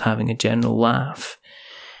nonsense and just having a general laugh,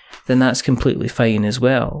 then that's completely fine as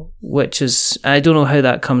well. Which is, I don't know how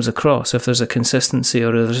that comes across, if there's a consistency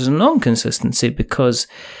or if there's a non-consistency, because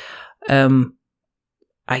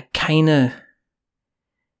I kind of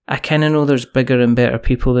know there's bigger and better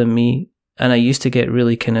people than me, and I used to get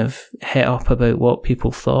really kind of het up about what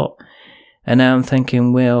people thought, and now I'm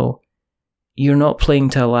thinking, well, you're not playing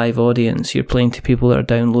to a live audience, you're playing to people that are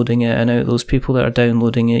downloading it, and out of those people that are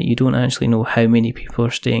downloading it, you don't actually know how many people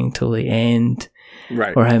are staying till the end,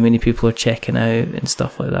 right, or how many people are checking out and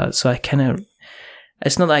stuff like that. So I kind of,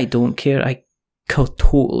 it's not that I don't care, I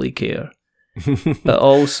totally care. But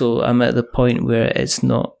also I'm at the point where it's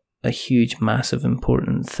not a huge, massive,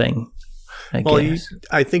 important thing, I guess.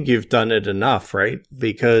 I think you've done it enough, right?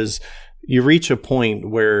 Because you reach a point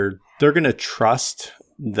where they're going to trust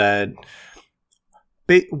that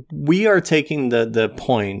we are taking the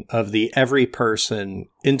point of the every person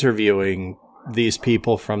interviewing these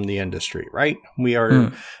people from the industry, right?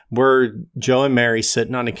 We're Joe and Mary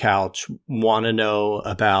sitting on a couch, want to know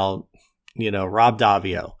about, you know, Rob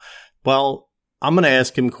Daviau. Well, I'm going to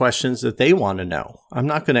ask him questions that they want to know. I'm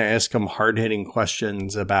not going to ask him hard-hitting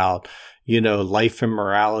questions about, you know, life and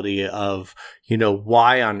morality of, you know,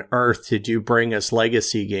 why on earth did you bring us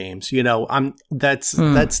legacy games? You know, that's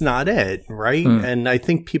not it, right? And I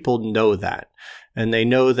think people know that. And they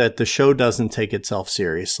know that the show doesn't take itself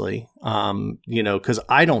seriously, you know, because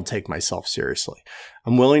I don't take myself seriously.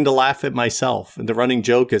 I'm willing to laugh at myself. And the running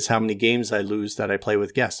joke is how many games I lose that I play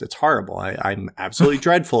with guests. It's horrible. I'm absolutely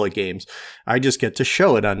dreadful at games. I just get to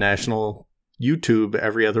show it on national YouTube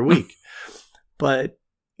every other week. But,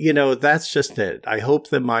 you know, that's just it. I hope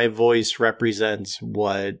that my voice represents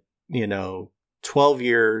what, you know,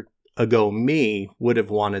 12-year ago me would have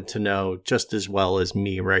wanted to know just as well as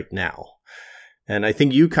me right now. And I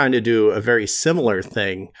think you kind of do a very similar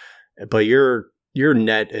thing, but your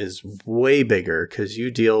net is way bigger because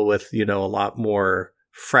you deal with, you know, a lot more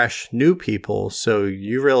fresh new people. So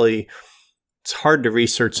you really, it's hard to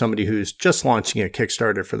research somebody who's just launching a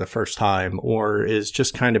Kickstarter for the first time or is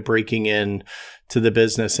just kind of breaking in to the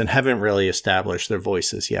business and haven't really established their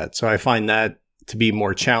voices yet. So I find that to be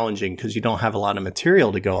more challenging because you don't have a lot of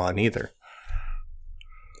material to go on either.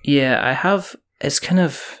 Yeah, I have. It's kind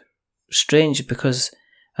of strange because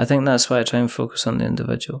I think that's why I try and focus on the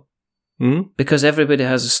individual. Because everybody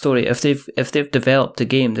has a story. If they've developed a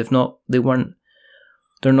game, they're not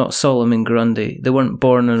Solomon Grundy. They weren't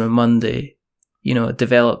born on a Monday, you know,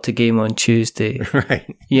 developed a game on Tuesday, right?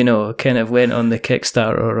 You know, kind of went on the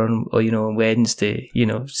Kickstarter on Wednesday, you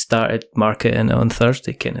know, started marketing it on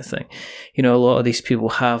Thursday kind of thing. You know, a lot of these people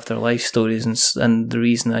have their life stories, and the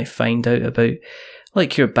reason I find out about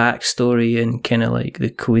like your backstory and kind of like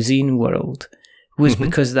the cuisine world was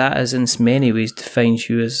because that is in many ways defines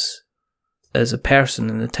you as a person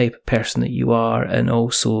and the type of person that you are, and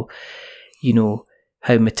also, you know,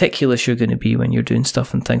 how meticulous you're going to be when you're doing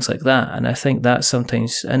stuff and things like that. And I think that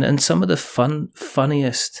sometimes, and some of the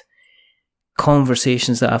funniest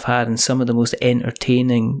conversations that I've had and some of the most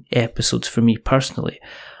entertaining episodes for me personally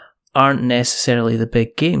aren't necessarily the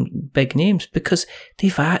big names, because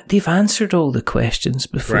they've answered all the questions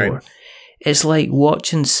before. Right. It's like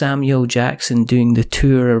watching Samuel Jackson doing the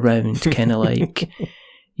tour around, kind of like,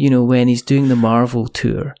 you know, when he's doing the Marvel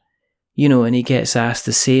tour, you know, and he gets asked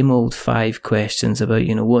the same old 5 questions about,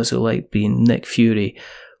 you know, what's it like being Nick Fury?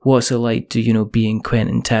 What's it like to, you know, being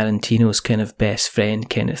Quentin Tarantino's kind of best friend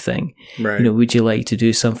kind of thing? Right. You know, would you like to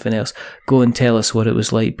do something else? Go and tell us what it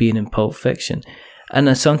was like being in Pulp Fiction.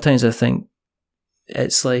 And sometimes I think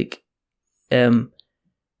it's like,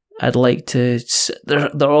 I'd like to, there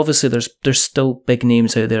obviously there's still big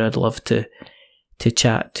names out there I'd love to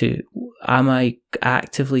chat to. Am I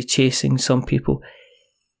actively chasing some people?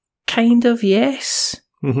 Kind of, yes.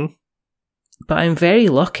 But I'm very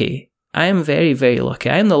lucky. I am very, very lucky.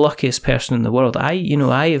 I am the luckiest person in the world. I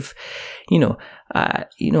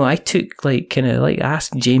took like kind of like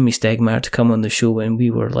asked Jamie Stegmaier to come on the show when we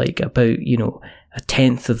were like about, you know, a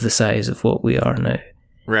tenth of the size of what we are now.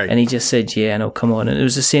 Right. And he just said, yeah, and I'll come on. And it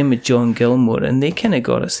was the same with John Gilmore, and they kind of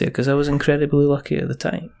got us there because I was incredibly lucky at the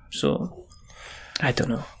time. So, I don't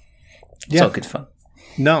know. It's all good fun.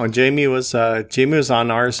 No, Jamie was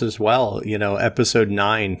on ours as well, episode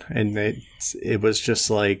 9. And it was just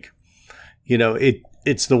like,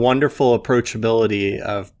 it's the wonderful approachability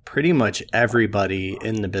of pretty much everybody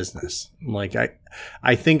in the business. Like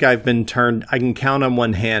I think I can count on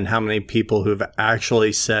one hand how many people who've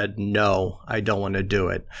actually said, no, I don't want to do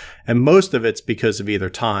it. And most of it's because of either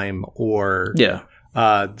time or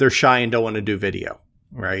they're shy and don't want to do video,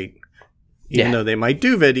 right? Even though they might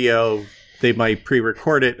do video, they might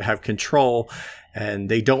pre-record it, have control, and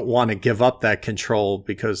they don't want to give up that control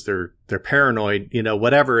because they're paranoid,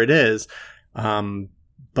 whatever it is.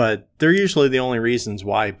 But they're usually the only reasons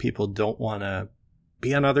why people don't want to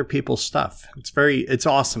be on other people's stuff. It's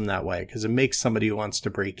awesome that way because it makes somebody who wants to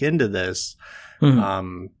break into this,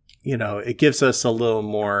 it gives us a little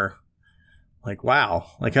more like, wow,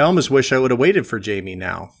 like I almost wish I would have waited for Jamie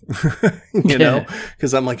now,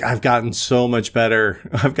 because I'm like, I've gotten so much better.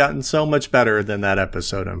 I've gotten so much better than that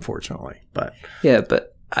episode, unfortunately. But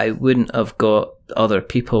I wouldn't have got other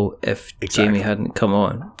people if Jamie hadn't come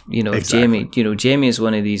on. Jamie is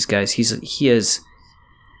one of these guys. He is,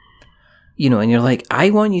 and you're like,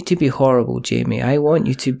 I want you to be horrible, Jamie. I want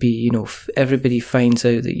you to be, everybody finds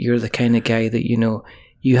out that you're the kind of guy that,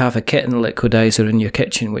 you have a kitten liquidizer in your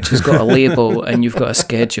kitchen, which has got a label and you've got a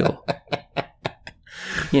schedule.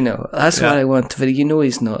 That's what I want. But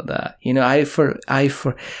he's not that. I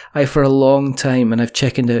for a long time, and I've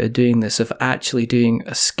chickened out of doing this, of actually doing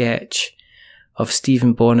a sketch of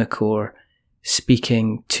Stephen Buonocore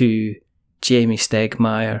speaking to Jamie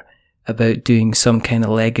Stegmaier about doing some kind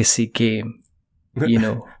of legacy game,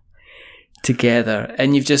 together.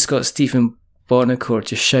 And you've just got Stephen Buonocore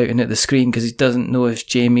just shouting at the screen because he doesn't know if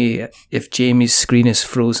Jamie's screen is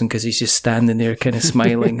frozen because he's just standing there kind of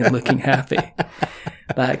smiling and looking happy.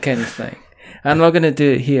 That kind of thing. I'm not going to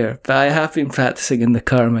do it here, but I have been practicing in the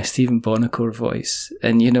car my Stephen Buonocore voice,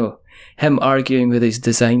 and him arguing with his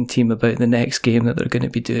design team about the next game that they're going to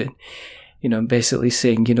be doing. I'm basically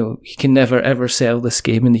saying, he can never ever sell this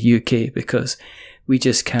game in the UK because we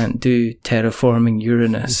just can't do terraforming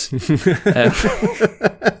Uranus.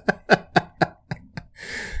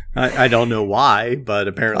 I don't know why, but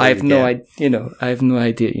apparently I have no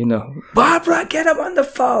idea. Barbara, get him on the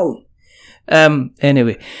phone.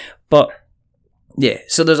 Anyway, but yeah.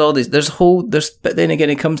 So there's all this. But then again,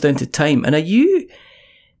 it comes down to time. And are you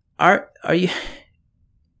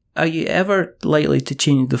ever likely to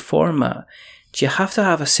change the format? Do you have to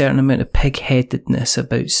have a certain amount of pig-headedness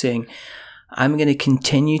about saying, I'm going to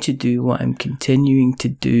continue to do what I'm continuing to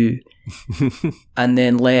do, and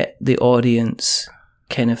then let the audience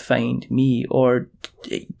kind of find me? Or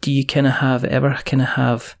do you kind of have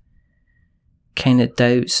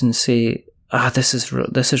doubts and say, this is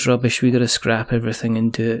rubbish, we got to scrap everything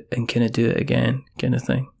and do it and kind of do it again, kind of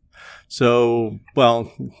thing? So,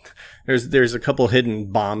 well, there's a couple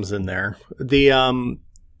hidden bombs in there.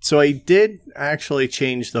 So I did actually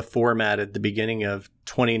change the format at the beginning of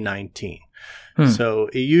 2019. So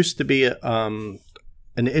it used to be an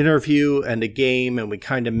interview and a game, and we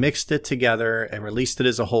kind of mixed it together and released it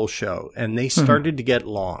as a whole show. And they started to get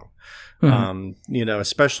long,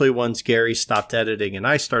 especially once Gary stopped editing and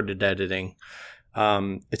I started editing.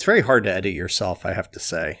 It's very hard to edit yourself, I have to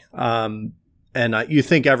say. And you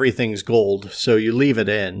think everything's gold, so you leave it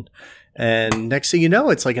in. And next thing you know,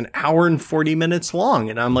 it's like an hour and 40 minutes long.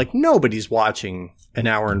 And I'm like, nobody's watching an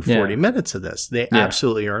hour and 40 minutes of this. They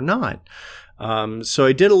absolutely are not. So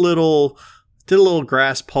I did a little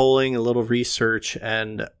grass polling, a little research,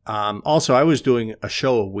 and also I was doing a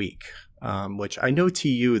show a week, which I know to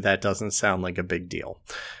you that doesn't sound like a big deal.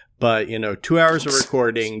 But, 2 hours of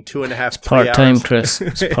recording, 2.5 part-time, Chris.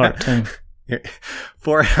 It's part-time.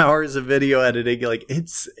 4 hours of video editing, like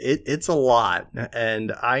it's a lot.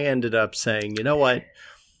 And I ended up saying, you know what?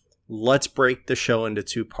 Let's break the show into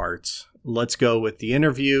 2 parts. Let's go with the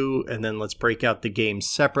interview, and then let's break out the games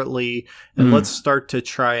separately, and let's start to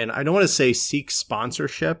try and, I don't want to say seek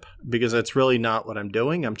sponsorship, because that's really not what I'm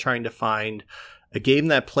doing. I'm trying to find a game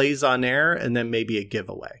that plays on air, and then maybe a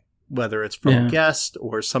giveaway, whether it's from a guest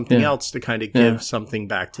or something else to kind of give something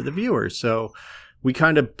back to the viewers. So we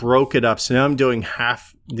kind of broke it up. So now I'm doing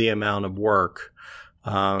half the amount of work,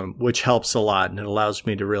 which helps a lot, and it allows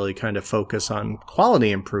me to really kind of focus on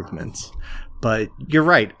quality improvements. But you're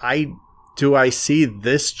right. Do I see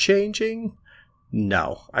this changing?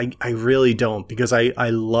 No, I really don't, because I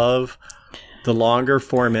love the longer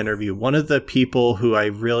form interview. One of the people who I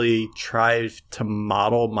really tried to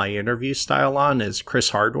model my interview style on is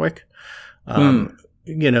Chris Hardwick.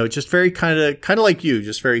 just very kind of like you,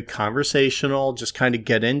 just very conversational, just kind of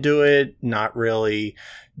get into it, not really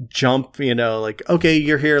jump, like, okay,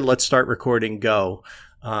 you're here, let's start recording, go.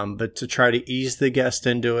 But to try to ease the guest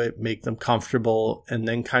into it, make them comfortable, and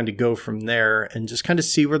then kind of go from there and just kind of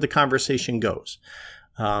see where the conversation goes.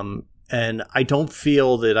 And I don't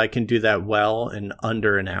feel that I can do that well in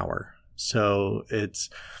under an hour. So it's,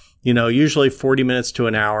 usually 40 minutes to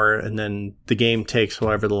an hour, and then the game takes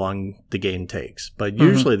however long the game takes. But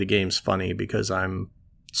usually the game's funny because I'm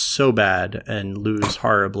so bad and lose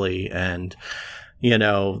horribly. And,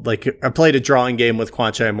 like I played a drawing game with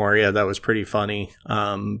Quanchai Moria. That was pretty funny.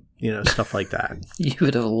 Stuff like that. You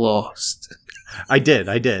would have lost. I did.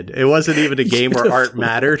 It wasn't even a game where art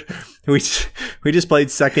mattered. We just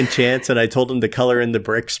played second chance, and I told him to color in the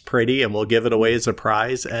bricks pretty, and we'll give it away as a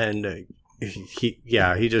prize. And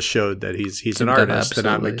he just showed that he's an artist, and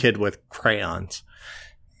I'm a kid with crayons.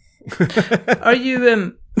 Are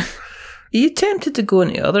you tempted to go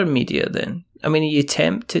into other media then? I mean, are you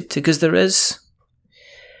tempted to? Because there is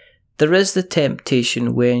the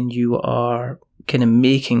temptation when you are kind of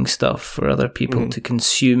making stuff for other people to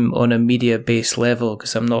consume on a media-based level,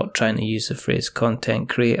 because I'm not trying to use the phrase content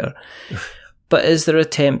creator. But is there a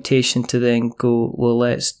temptation to then go, well,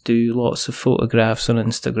 let's do lots of photographs on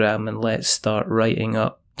Instagram, and let's start writing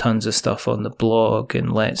up tons of stuff on the blog,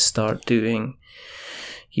 and let's start doing,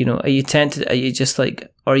 are you tempted, are you just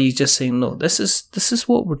saying, no, this is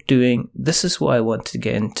what we're doing, this is what I want to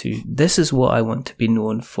get into, this is what I want to be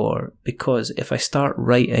known for, because if I start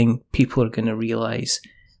writing, people are going to realize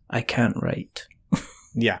I can't write.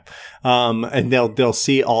 Yeah. And they'll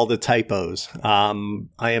see all the typos.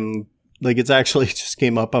 It's actually just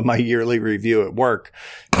came up on my yearly review at work,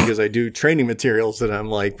 because I do training materials, and I'm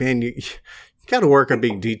like, man, you got to work on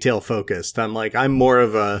being detail focused. I'm more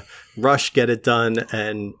of a rush, get it done,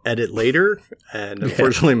 and edit later. And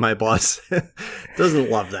unfortunately, my boss doesn't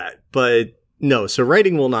love that. But no, so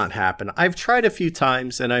writing will not happen. I've tried a few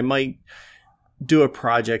times, and I might do a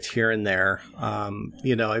project here and there.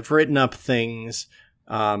 I've written up things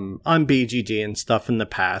on BGG and stuff in the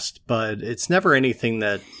past, but it's never anything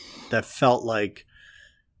that felt like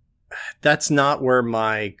that's not where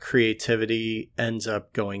my creativity ends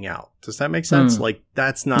up going out. Does that make sense? Like,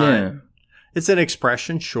 that's not, it's an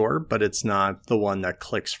expression, sure, but it's not the one that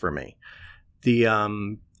clicks for me. The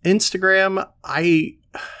Instagram, I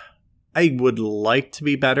would like to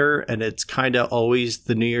be better, and it's kind of always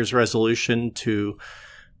the New Year's resolution to,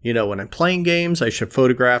 when I'm playing games, I should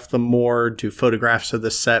photograph them more, do photographs of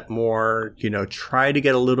the set more, try to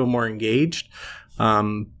get a little more engaged.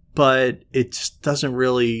 But it just doesn't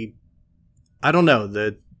really, I don't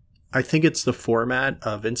know, I think it's the format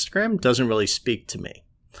of Instagram doesn't really speak to me.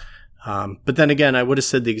 But then again, I would have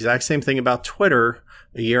said the exact same thing about Twitter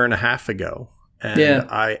a year and a half ago. And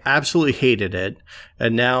I absolutely hated it.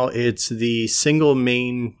 And now it's the single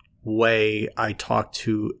main way I talk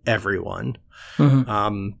to everyone.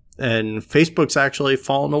 And Facebook's actually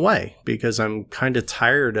fallen away, because I'm kind of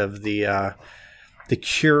tired of the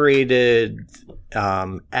curated,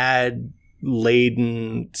 ad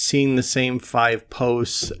laden, seeing the same 5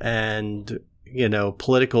 posts and,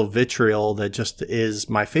 political vitriol that just is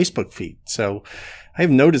my Facebook feed. So I have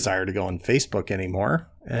no desire to go on Facebook anymore.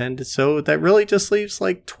 And so that really just leaves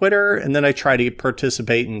like Twitter. And then I try to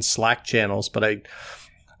participate in Slack channels, but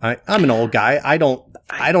I'm an old guy. I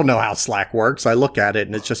don't know how Slack works. I look at it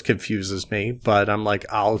and it just confuses me, but I'm like,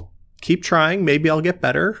 I'll keep trying. Maybe I'll get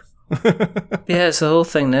better. Yeah, it's the whole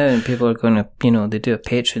thing now, and people are going to, they do a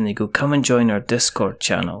Patreon, they go, come and join our Discord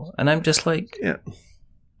channel. And I'm just like,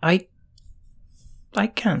 I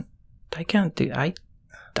can't do, I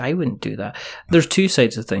wouldn't do that. There's two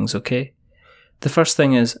sides of things, okay? The first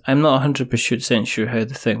thing is, I'm not 100% sure how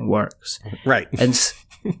the thing works. Right. And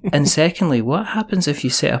secondly, what happens if you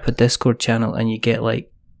set up a Discord channel and you get like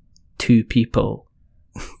 2 people,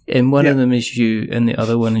 and one of them is you and the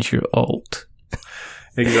other one is your alt?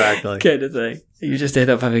 Exactly. Kind of thing. You just end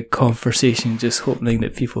up having conversation, just hoping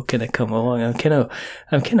that people kind of come along. I'm kind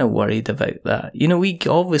of worried about that.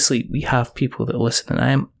 We have people that listen, and I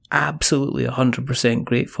am absolutely 100%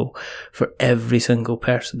 grateful for every single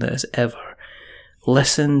person that has ever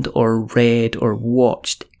listened or read or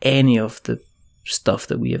watched any of the stuff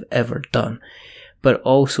that we have ever done. But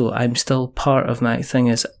also, I'm still part of my thing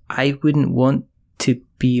is I wouldn't want to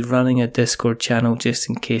be running a Discord channel just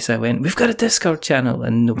in case I went, we've got a Discord channel,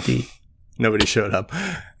 and nobody showed up.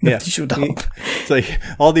 Nobody showed up. It's like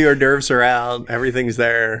all the hors d'oeuvres are out, everything's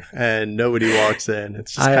there, and nobody walks in.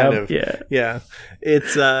 It's just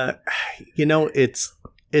It's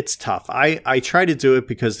it's tough. I try to do it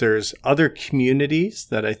because there's other communities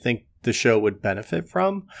that I think the show would benefit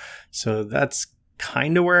from. So that's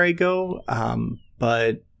kind of where I go.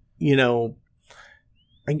 But, you know,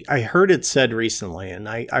 I heard it said recently, and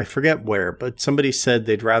I forget where, but somebody said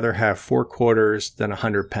they'd rather have 4 quarters than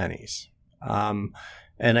 100 pennies.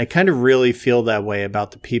 And I kind of really feel that way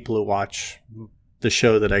about the people who watch the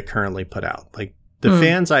show that I currently put out. Like the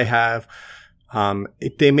fans I have,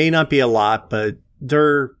 they may not be a lot, but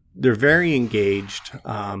they're very engaged.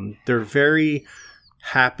 They're very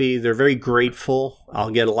happy. They're very grateful.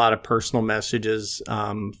 I'll get a lot of personal messages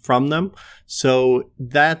from them. So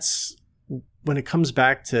that's when it comes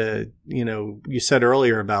back to, you know, you said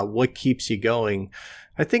earlier about what keeps you going.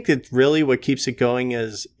 I think that really what keeps it going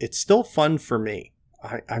is it's still fun for me.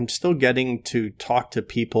 I'm still getting to talk to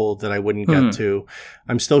people that I wouldn't get to.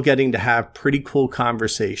 I'm still getting to have pretty cool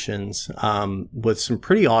conversations with some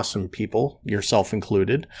pretty awesome people, yourself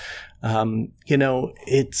included. You know,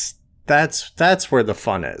 that's where the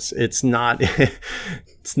fun is. It's not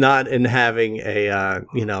in having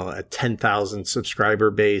a 10,000 subscriber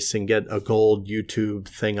base and get a gold YouTube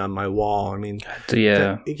thing on my wall. I mean,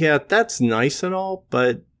 that's nice and all,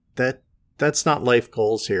 but that's not life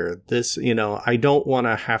goals here. This, you know, I don't want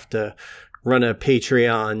to have to run a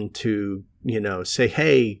Patreon to, you know, say,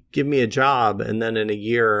 hey, give me a job. And then in a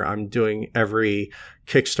year, I'm doing every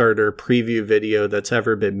Kickstarter preview video that's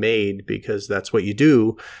ever been made, because that's what you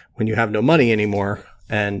do when you have no money anymore.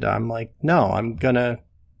 And I'm like, no,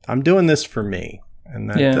 I'm doing this for me. And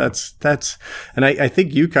that's, and I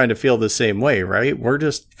think you kind of feel the same way, right? We're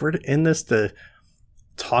in this to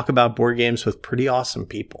talk about board games with pretty awesome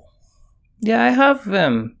people. Yeah, I have,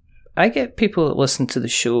 I get people that listen to the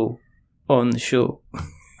show on the show.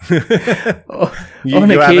 You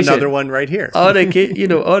have another one right here. on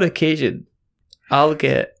occasion, I'll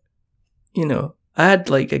get, you know, I had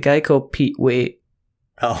like a guy called Pete Waite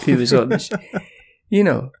who was on the show, you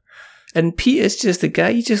know, and Pete is just a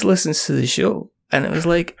guy, he just listens to the show. And it was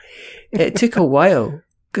like, it took a while,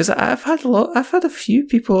 because I've had a few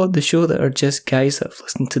people on the show that are just guys that have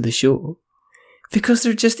listened to the show, because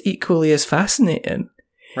they're just equally as fascinating.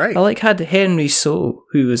 Right. I had Henry So,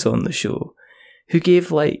 who was on the show, who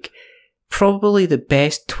gave probably the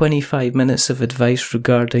best 25 minutes of advice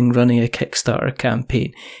regarding running a Kickstarter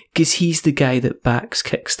campaign, because he's the guy that backs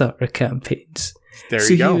Kickstarter campaigns.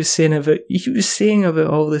 There you go. He was saying about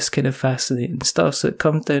all this kind of fascinating stuff. So it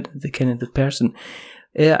comes down to the kind of the person.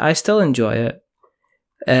 Yeah, I still enjoy it.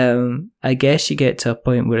 I guess you get to a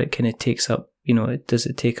point where it kind of takes up, you know, does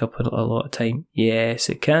it take up a lot of time? Yes,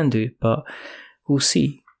 it can do, but we'll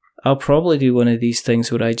see. I'll probably do one of these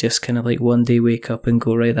things where I just kind of one day wake up and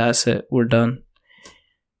go, right, that's it, we're done.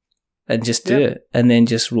 And just do it. And then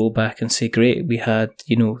just roll back and say, great, we had,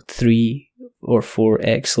 3 or 4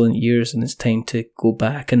 excellent years and it's time to go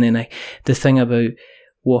back. And then the thing about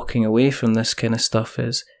walking away from this kind of stuff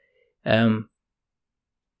is, I'm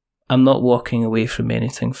not walking away from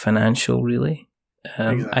anything financial, really.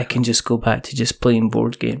 Exactly. I can just go back to just playing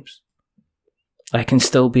board games. I can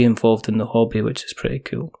still be involved in the hobby, which is pretty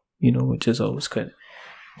cool, which is always quite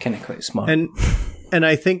smart. And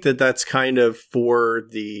I think that's kind of for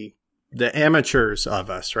the amateurs of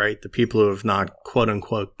us, right? The people who have not quote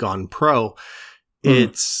unquote gone pro.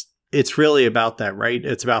 It's really about that, right?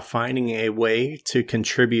 It's about finding a way to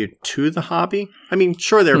contribute to the hobby. I mean,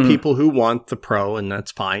 sure, there are people who want the pro, and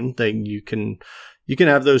that's fine. You can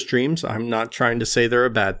have those dreams. I'm not trying to say they're a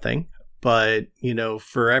bad thing, but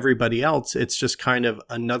for everybody else, it's just kind of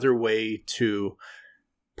another way to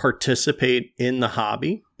participate in the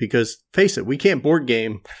hobby. Because face it, we can't board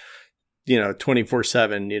game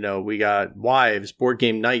 24/7, we got wives. Board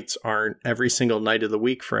game nights aren't every single night of the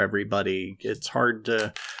week for everybody. It's hard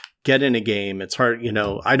to get in a game. It's hard,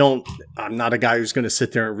 I'm not a guy who's going to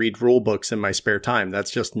sit there and read rule books in my spare time.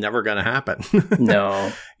 That's just never going to happen.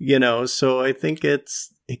 No. So I think it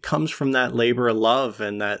comes from that labor of love,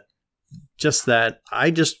 and that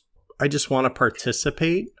I just want to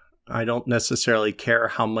participate. I don't necessarily care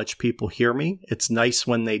how much people hear me. It's nice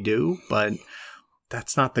when they do, but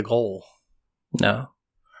that's not the goal. No.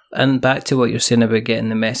 And back to what you're saying about getting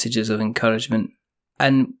the messages of encouragement,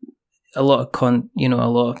 and a lot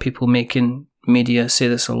of people making media say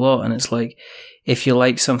this a lot, and it's like, if you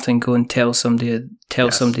like something, go and tell somebody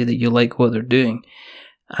that you like what they're doing.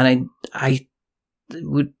 And I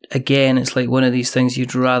would, again, it's like one of these things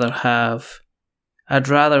I'd rather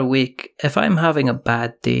if I'm having a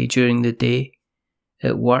bad day during the day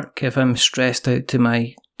at work, if I'm stressed out to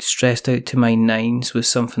my nines with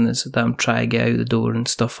something that I'm trying to get out the door and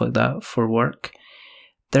stuff like that for work,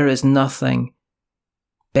 there is nothing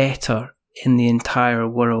better in the entire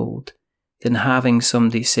world than having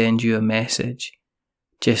somebody send you a message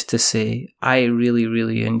just to say, I really,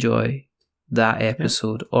 really enjoy that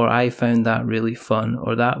episode, or I found that really fun,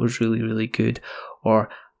 or that was really, really good, or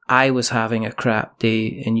I was having a crap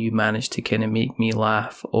day and you managed to kind of make me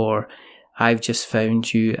laugh, or I've just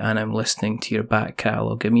found you and I'm listening to your back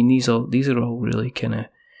catalogue. I mean, these are all really kind of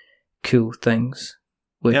cool things,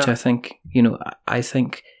 which I think, I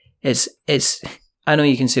think it's, I know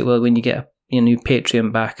you can say, well, when you get a new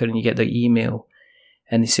Patreon backer and you get their email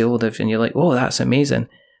and they say, and you're like, oh, that's amazing.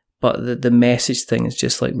 But the message thing is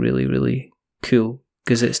just like really, really cool,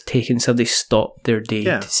 because it's taken somebody stopped their day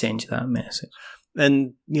to send you that message.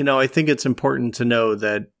 And, I think it's important to know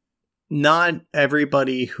that not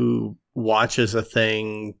everybody who watches a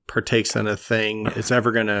thing, partakes in a thing, is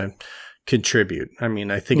ever going to contribute. I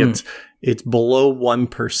mean, I think it's below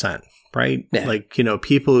 1%, right? Yeah. Like,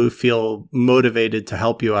 people who feel motivated to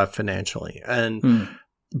help you out financially. And,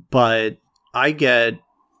 but I get,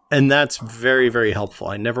 and that's very, very helpful.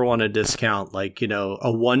 I never want to discount, like, a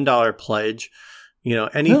 $1 pledge,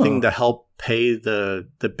 anything to help pay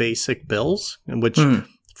the basic bills, which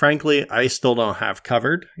frankly, I still don't have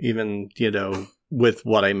covered, even, with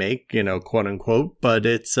what I make, quote unquote, but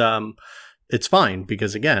it's fine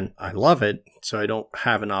because, again, I love it. So I don't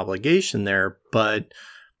have an obligation there, but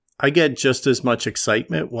I get just as much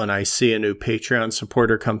excitement when I see a new Patreon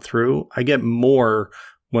supporter come through. I get more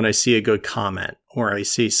when I see a good comment, or I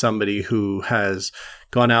see somebody who has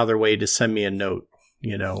gone out of their way to send me a note,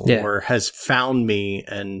 or has found me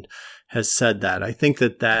and has said that. I think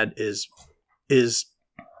that is, it's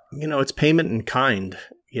payment in kind.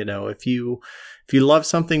 If you love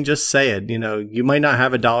something, just say it. You might not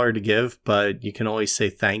have $1 to give, but you can always say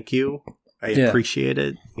thank you. I appreciate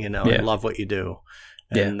it. I love what you do.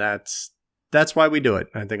 And that's why we do it,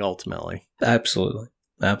 I think, ultimately. Absolutely.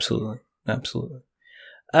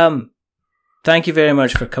 Thank you very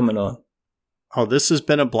much for coming on. Oh, this has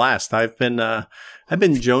been a blast. I've been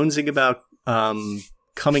jonesing about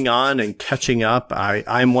coming on and catching up.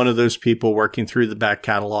 I'm one of those people working through the back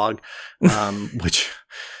catalog, which,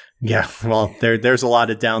 there's a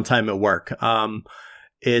lot of downtime at work.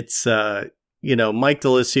 It's Mike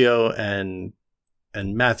DeLisio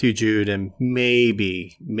and Matthew Jude and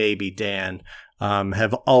maybe Dan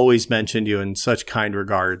have always mentioned you in such kind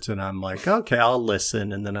regards. And I'm like, okay, I'll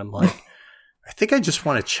listen. And then I'm like, I think I just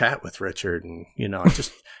want to chat with Richard. And,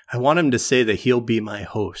 I want him to say that he'll be my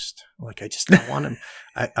host. Like, I want him,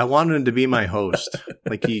 I want him to be my host.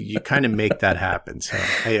 Like, you kind of make that happen. So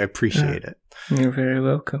I appreciate it. You're very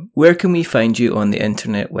welcome. Where can we find you on the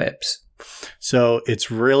internet webs? So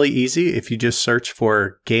it's really easy. If you just search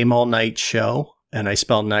for Game All Night Show, and I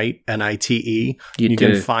spell night, N-I-T-E. You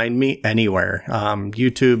can find me anywhere.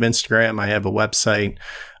 YouTube, Instagram, I have a website.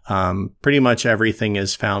 Pretty much everything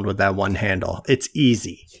is found with that one handle. It's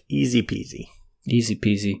easy. Easy peasy. Easy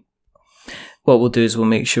peasy. What we'll do is we'll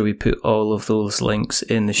make sure we put all of those links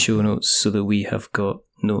in the show notes so that we have got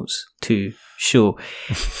notes to show.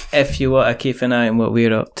 If you want to keep an eye on what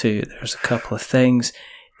we're up to, there's a couple of things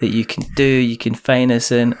that you can do. You can find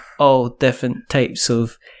us in all different types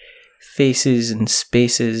of faces and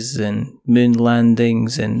spaces and moon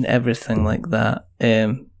landings and everything like that.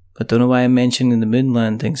 I don't know why I'm mentioning the moon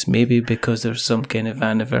landings. Maybe because there's some kind of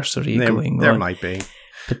anniversary going on. There might be.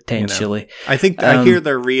 Potentially. I think I hear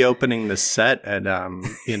they're reopening the set at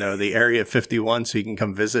the Area 51, so you can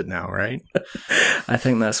come visit now, right? I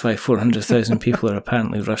think that's why 400,000 people are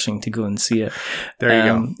apparently rushing to go and see it. There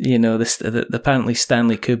you go. Apparently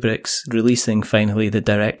Stanley Kubrick's releasing finally the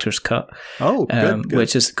director's cut. Oh, good.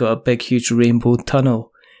 Which has got a big, huge rainbow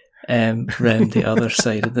tunnel around the other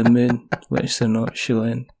side of the moon, which they're not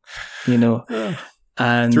showing.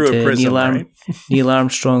 And through a prism, Neil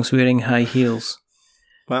Armstrong's wearing high heels.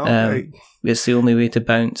 Well, it's the only way to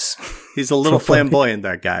bounce. He's a little flamboyant,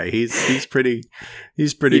 that guy. He's pretty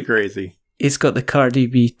crazy. He's got the Cardi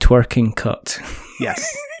B twerking cut.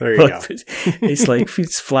 Yes, there you go. It's like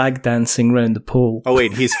he's flag dancing around the pole. Oh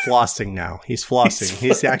wait, he's flossing now. He's flossing.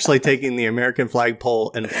 He's actually taking the American flag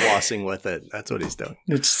pole and flossing with it. That's what he's doing.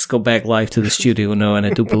 Let's just go back live to the studio now, and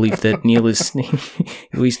I do believe that Neil is.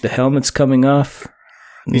 At least the helmet's coming off.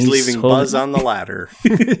 He's leaving Buzz on the ladder.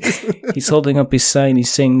 He's holding up his sign.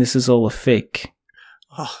 He's saying this is all a fake.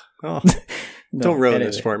 Oh. Don't ruin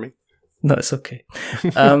this for me. No, it's okay.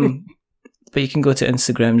 But you can go to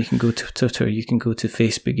Instagram, you can go to Twitter, you can go to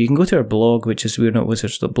Facebook, you can go to our blog, which is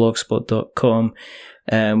we'renotwizards.blogspot.com,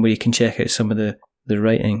 where you can check out some of the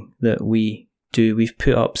writing that we do. We've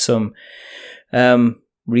put up some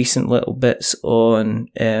recent little bits on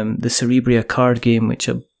the Cerebria card game, which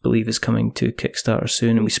I believe is coming to Kickstarter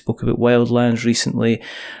soon, and we spoke about Wildlands recently,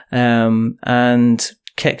 and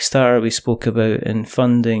Kickstarter we spoke about and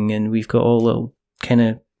funding, and we've got all little kind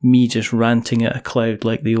of me just ranting at a cloud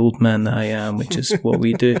like the old man that I am, which is what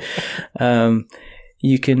we do.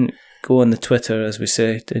 You can go on the Twitter, as we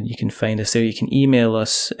said, and you can find us there. You can email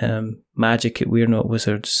us,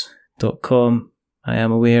 magic@we'renotwizards.com. I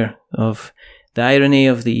am aware of the irony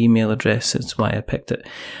of the email address. That's why I picked it.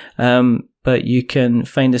 But you can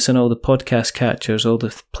find us on all the podcast catchers, all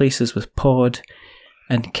the places with pod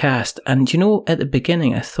and cast. And you know, at the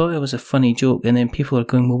beginning, I thought it was a funny joke, and then people are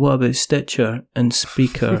going, well, what about Stitcher and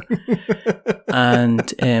Spreaker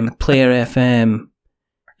and Player FM?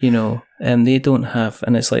 You know, they don't have,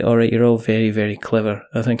 and it's like, all right, you're all very, very clever.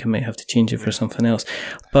 I think I might have to change it for something else.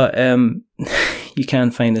 But you can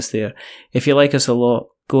find us there. If you like us a lot,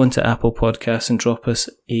 go into Apple Podcasts and drop us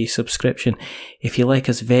a subscription. If you like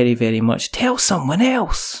us very, very much, tell someone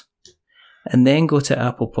else. And then go to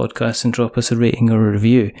Apple Podcasts and drop us a rating or a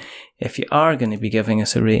review. If you are going to be giving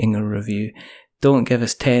us a rating or a review, don't give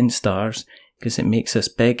us 10 stars because it makes us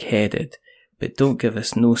big-headed. But don't give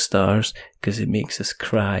us no stars because it makes us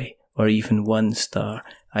cry. Or even 1 star.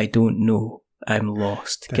 I don't know. I'm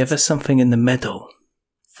lost. Give us something in the middle.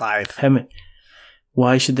 5.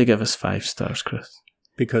 Why should they give us 5 stars, Chris?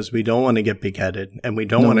 Because we don't want to get big-headed and we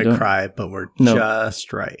don't want to cry, but we're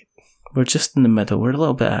just right. We're just in the middle. We're a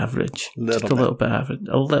little bit average. A little bit average.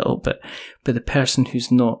 A little bit. But the person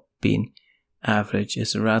who's not been average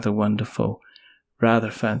is rather wonderful,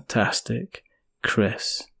 rather fantastic,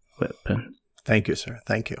 Chris Whitpin. Thank you, sir.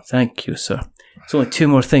 Thank you. Thank you, sir. There's only 2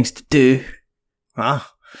 more things to do.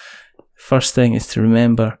 First thing is to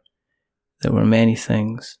remember that we're many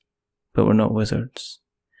things, but we're not wizards.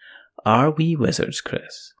 Are we wizards,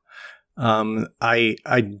 Chris? I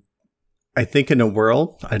think in a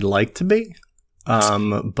world I'd like to be,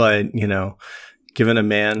 but you know, given a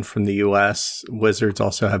man from the U.S., wizards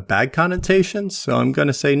also have bad connotations. So I'm going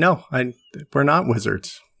to say no. We're not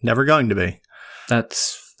wizards. Never going to be.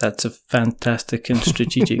 That's a fantastic and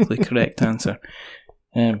strategically correct answer.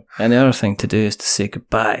 And the other thing to do is to say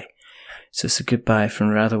goodbye. So it's a goodbye from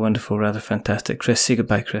rather wonderful, rather fantastic Chris. Say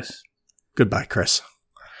goodbye, Chris. Goodbye, Chris.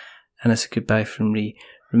 And it's a goodbye from Ree.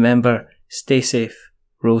 Remember, stay safe,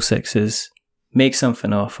 roll 6s, make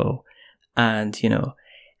something awful, and, you know,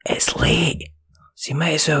 it's late, so you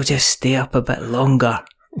might as well just stay up a bit longer,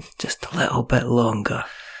 just a little bit longer,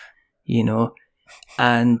 you know,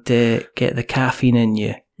 and get the caffeine in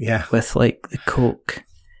you. Yeah. With, like, the Coke.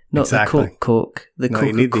 Not exactly. the Coke, the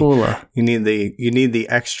Coca-Cola. You need the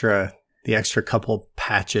extra couple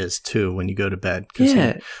patches, too, when you go to bed.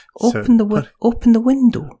 Yeah. Open the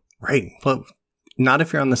window. Right. Well, not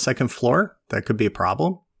if you're on the second floor. That could be a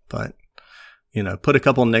problem. But, you know, put a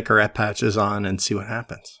couple Nicorette patches on and see what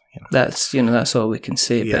happens. You know. That's all we can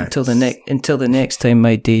say. Yeah, but until the next time,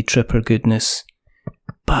 my day tripper goodness.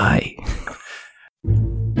 Bye.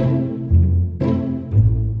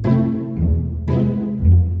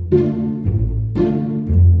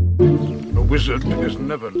 A wizard is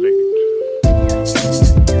never late.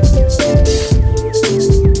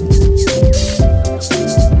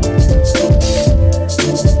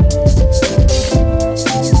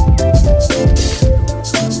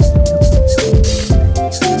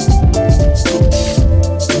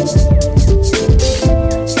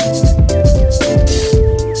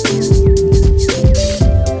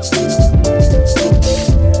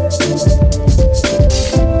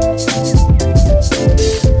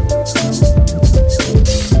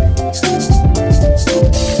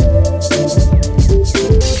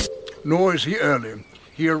 Nor is he early.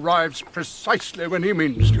 He arrives precisely when he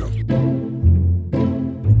means to.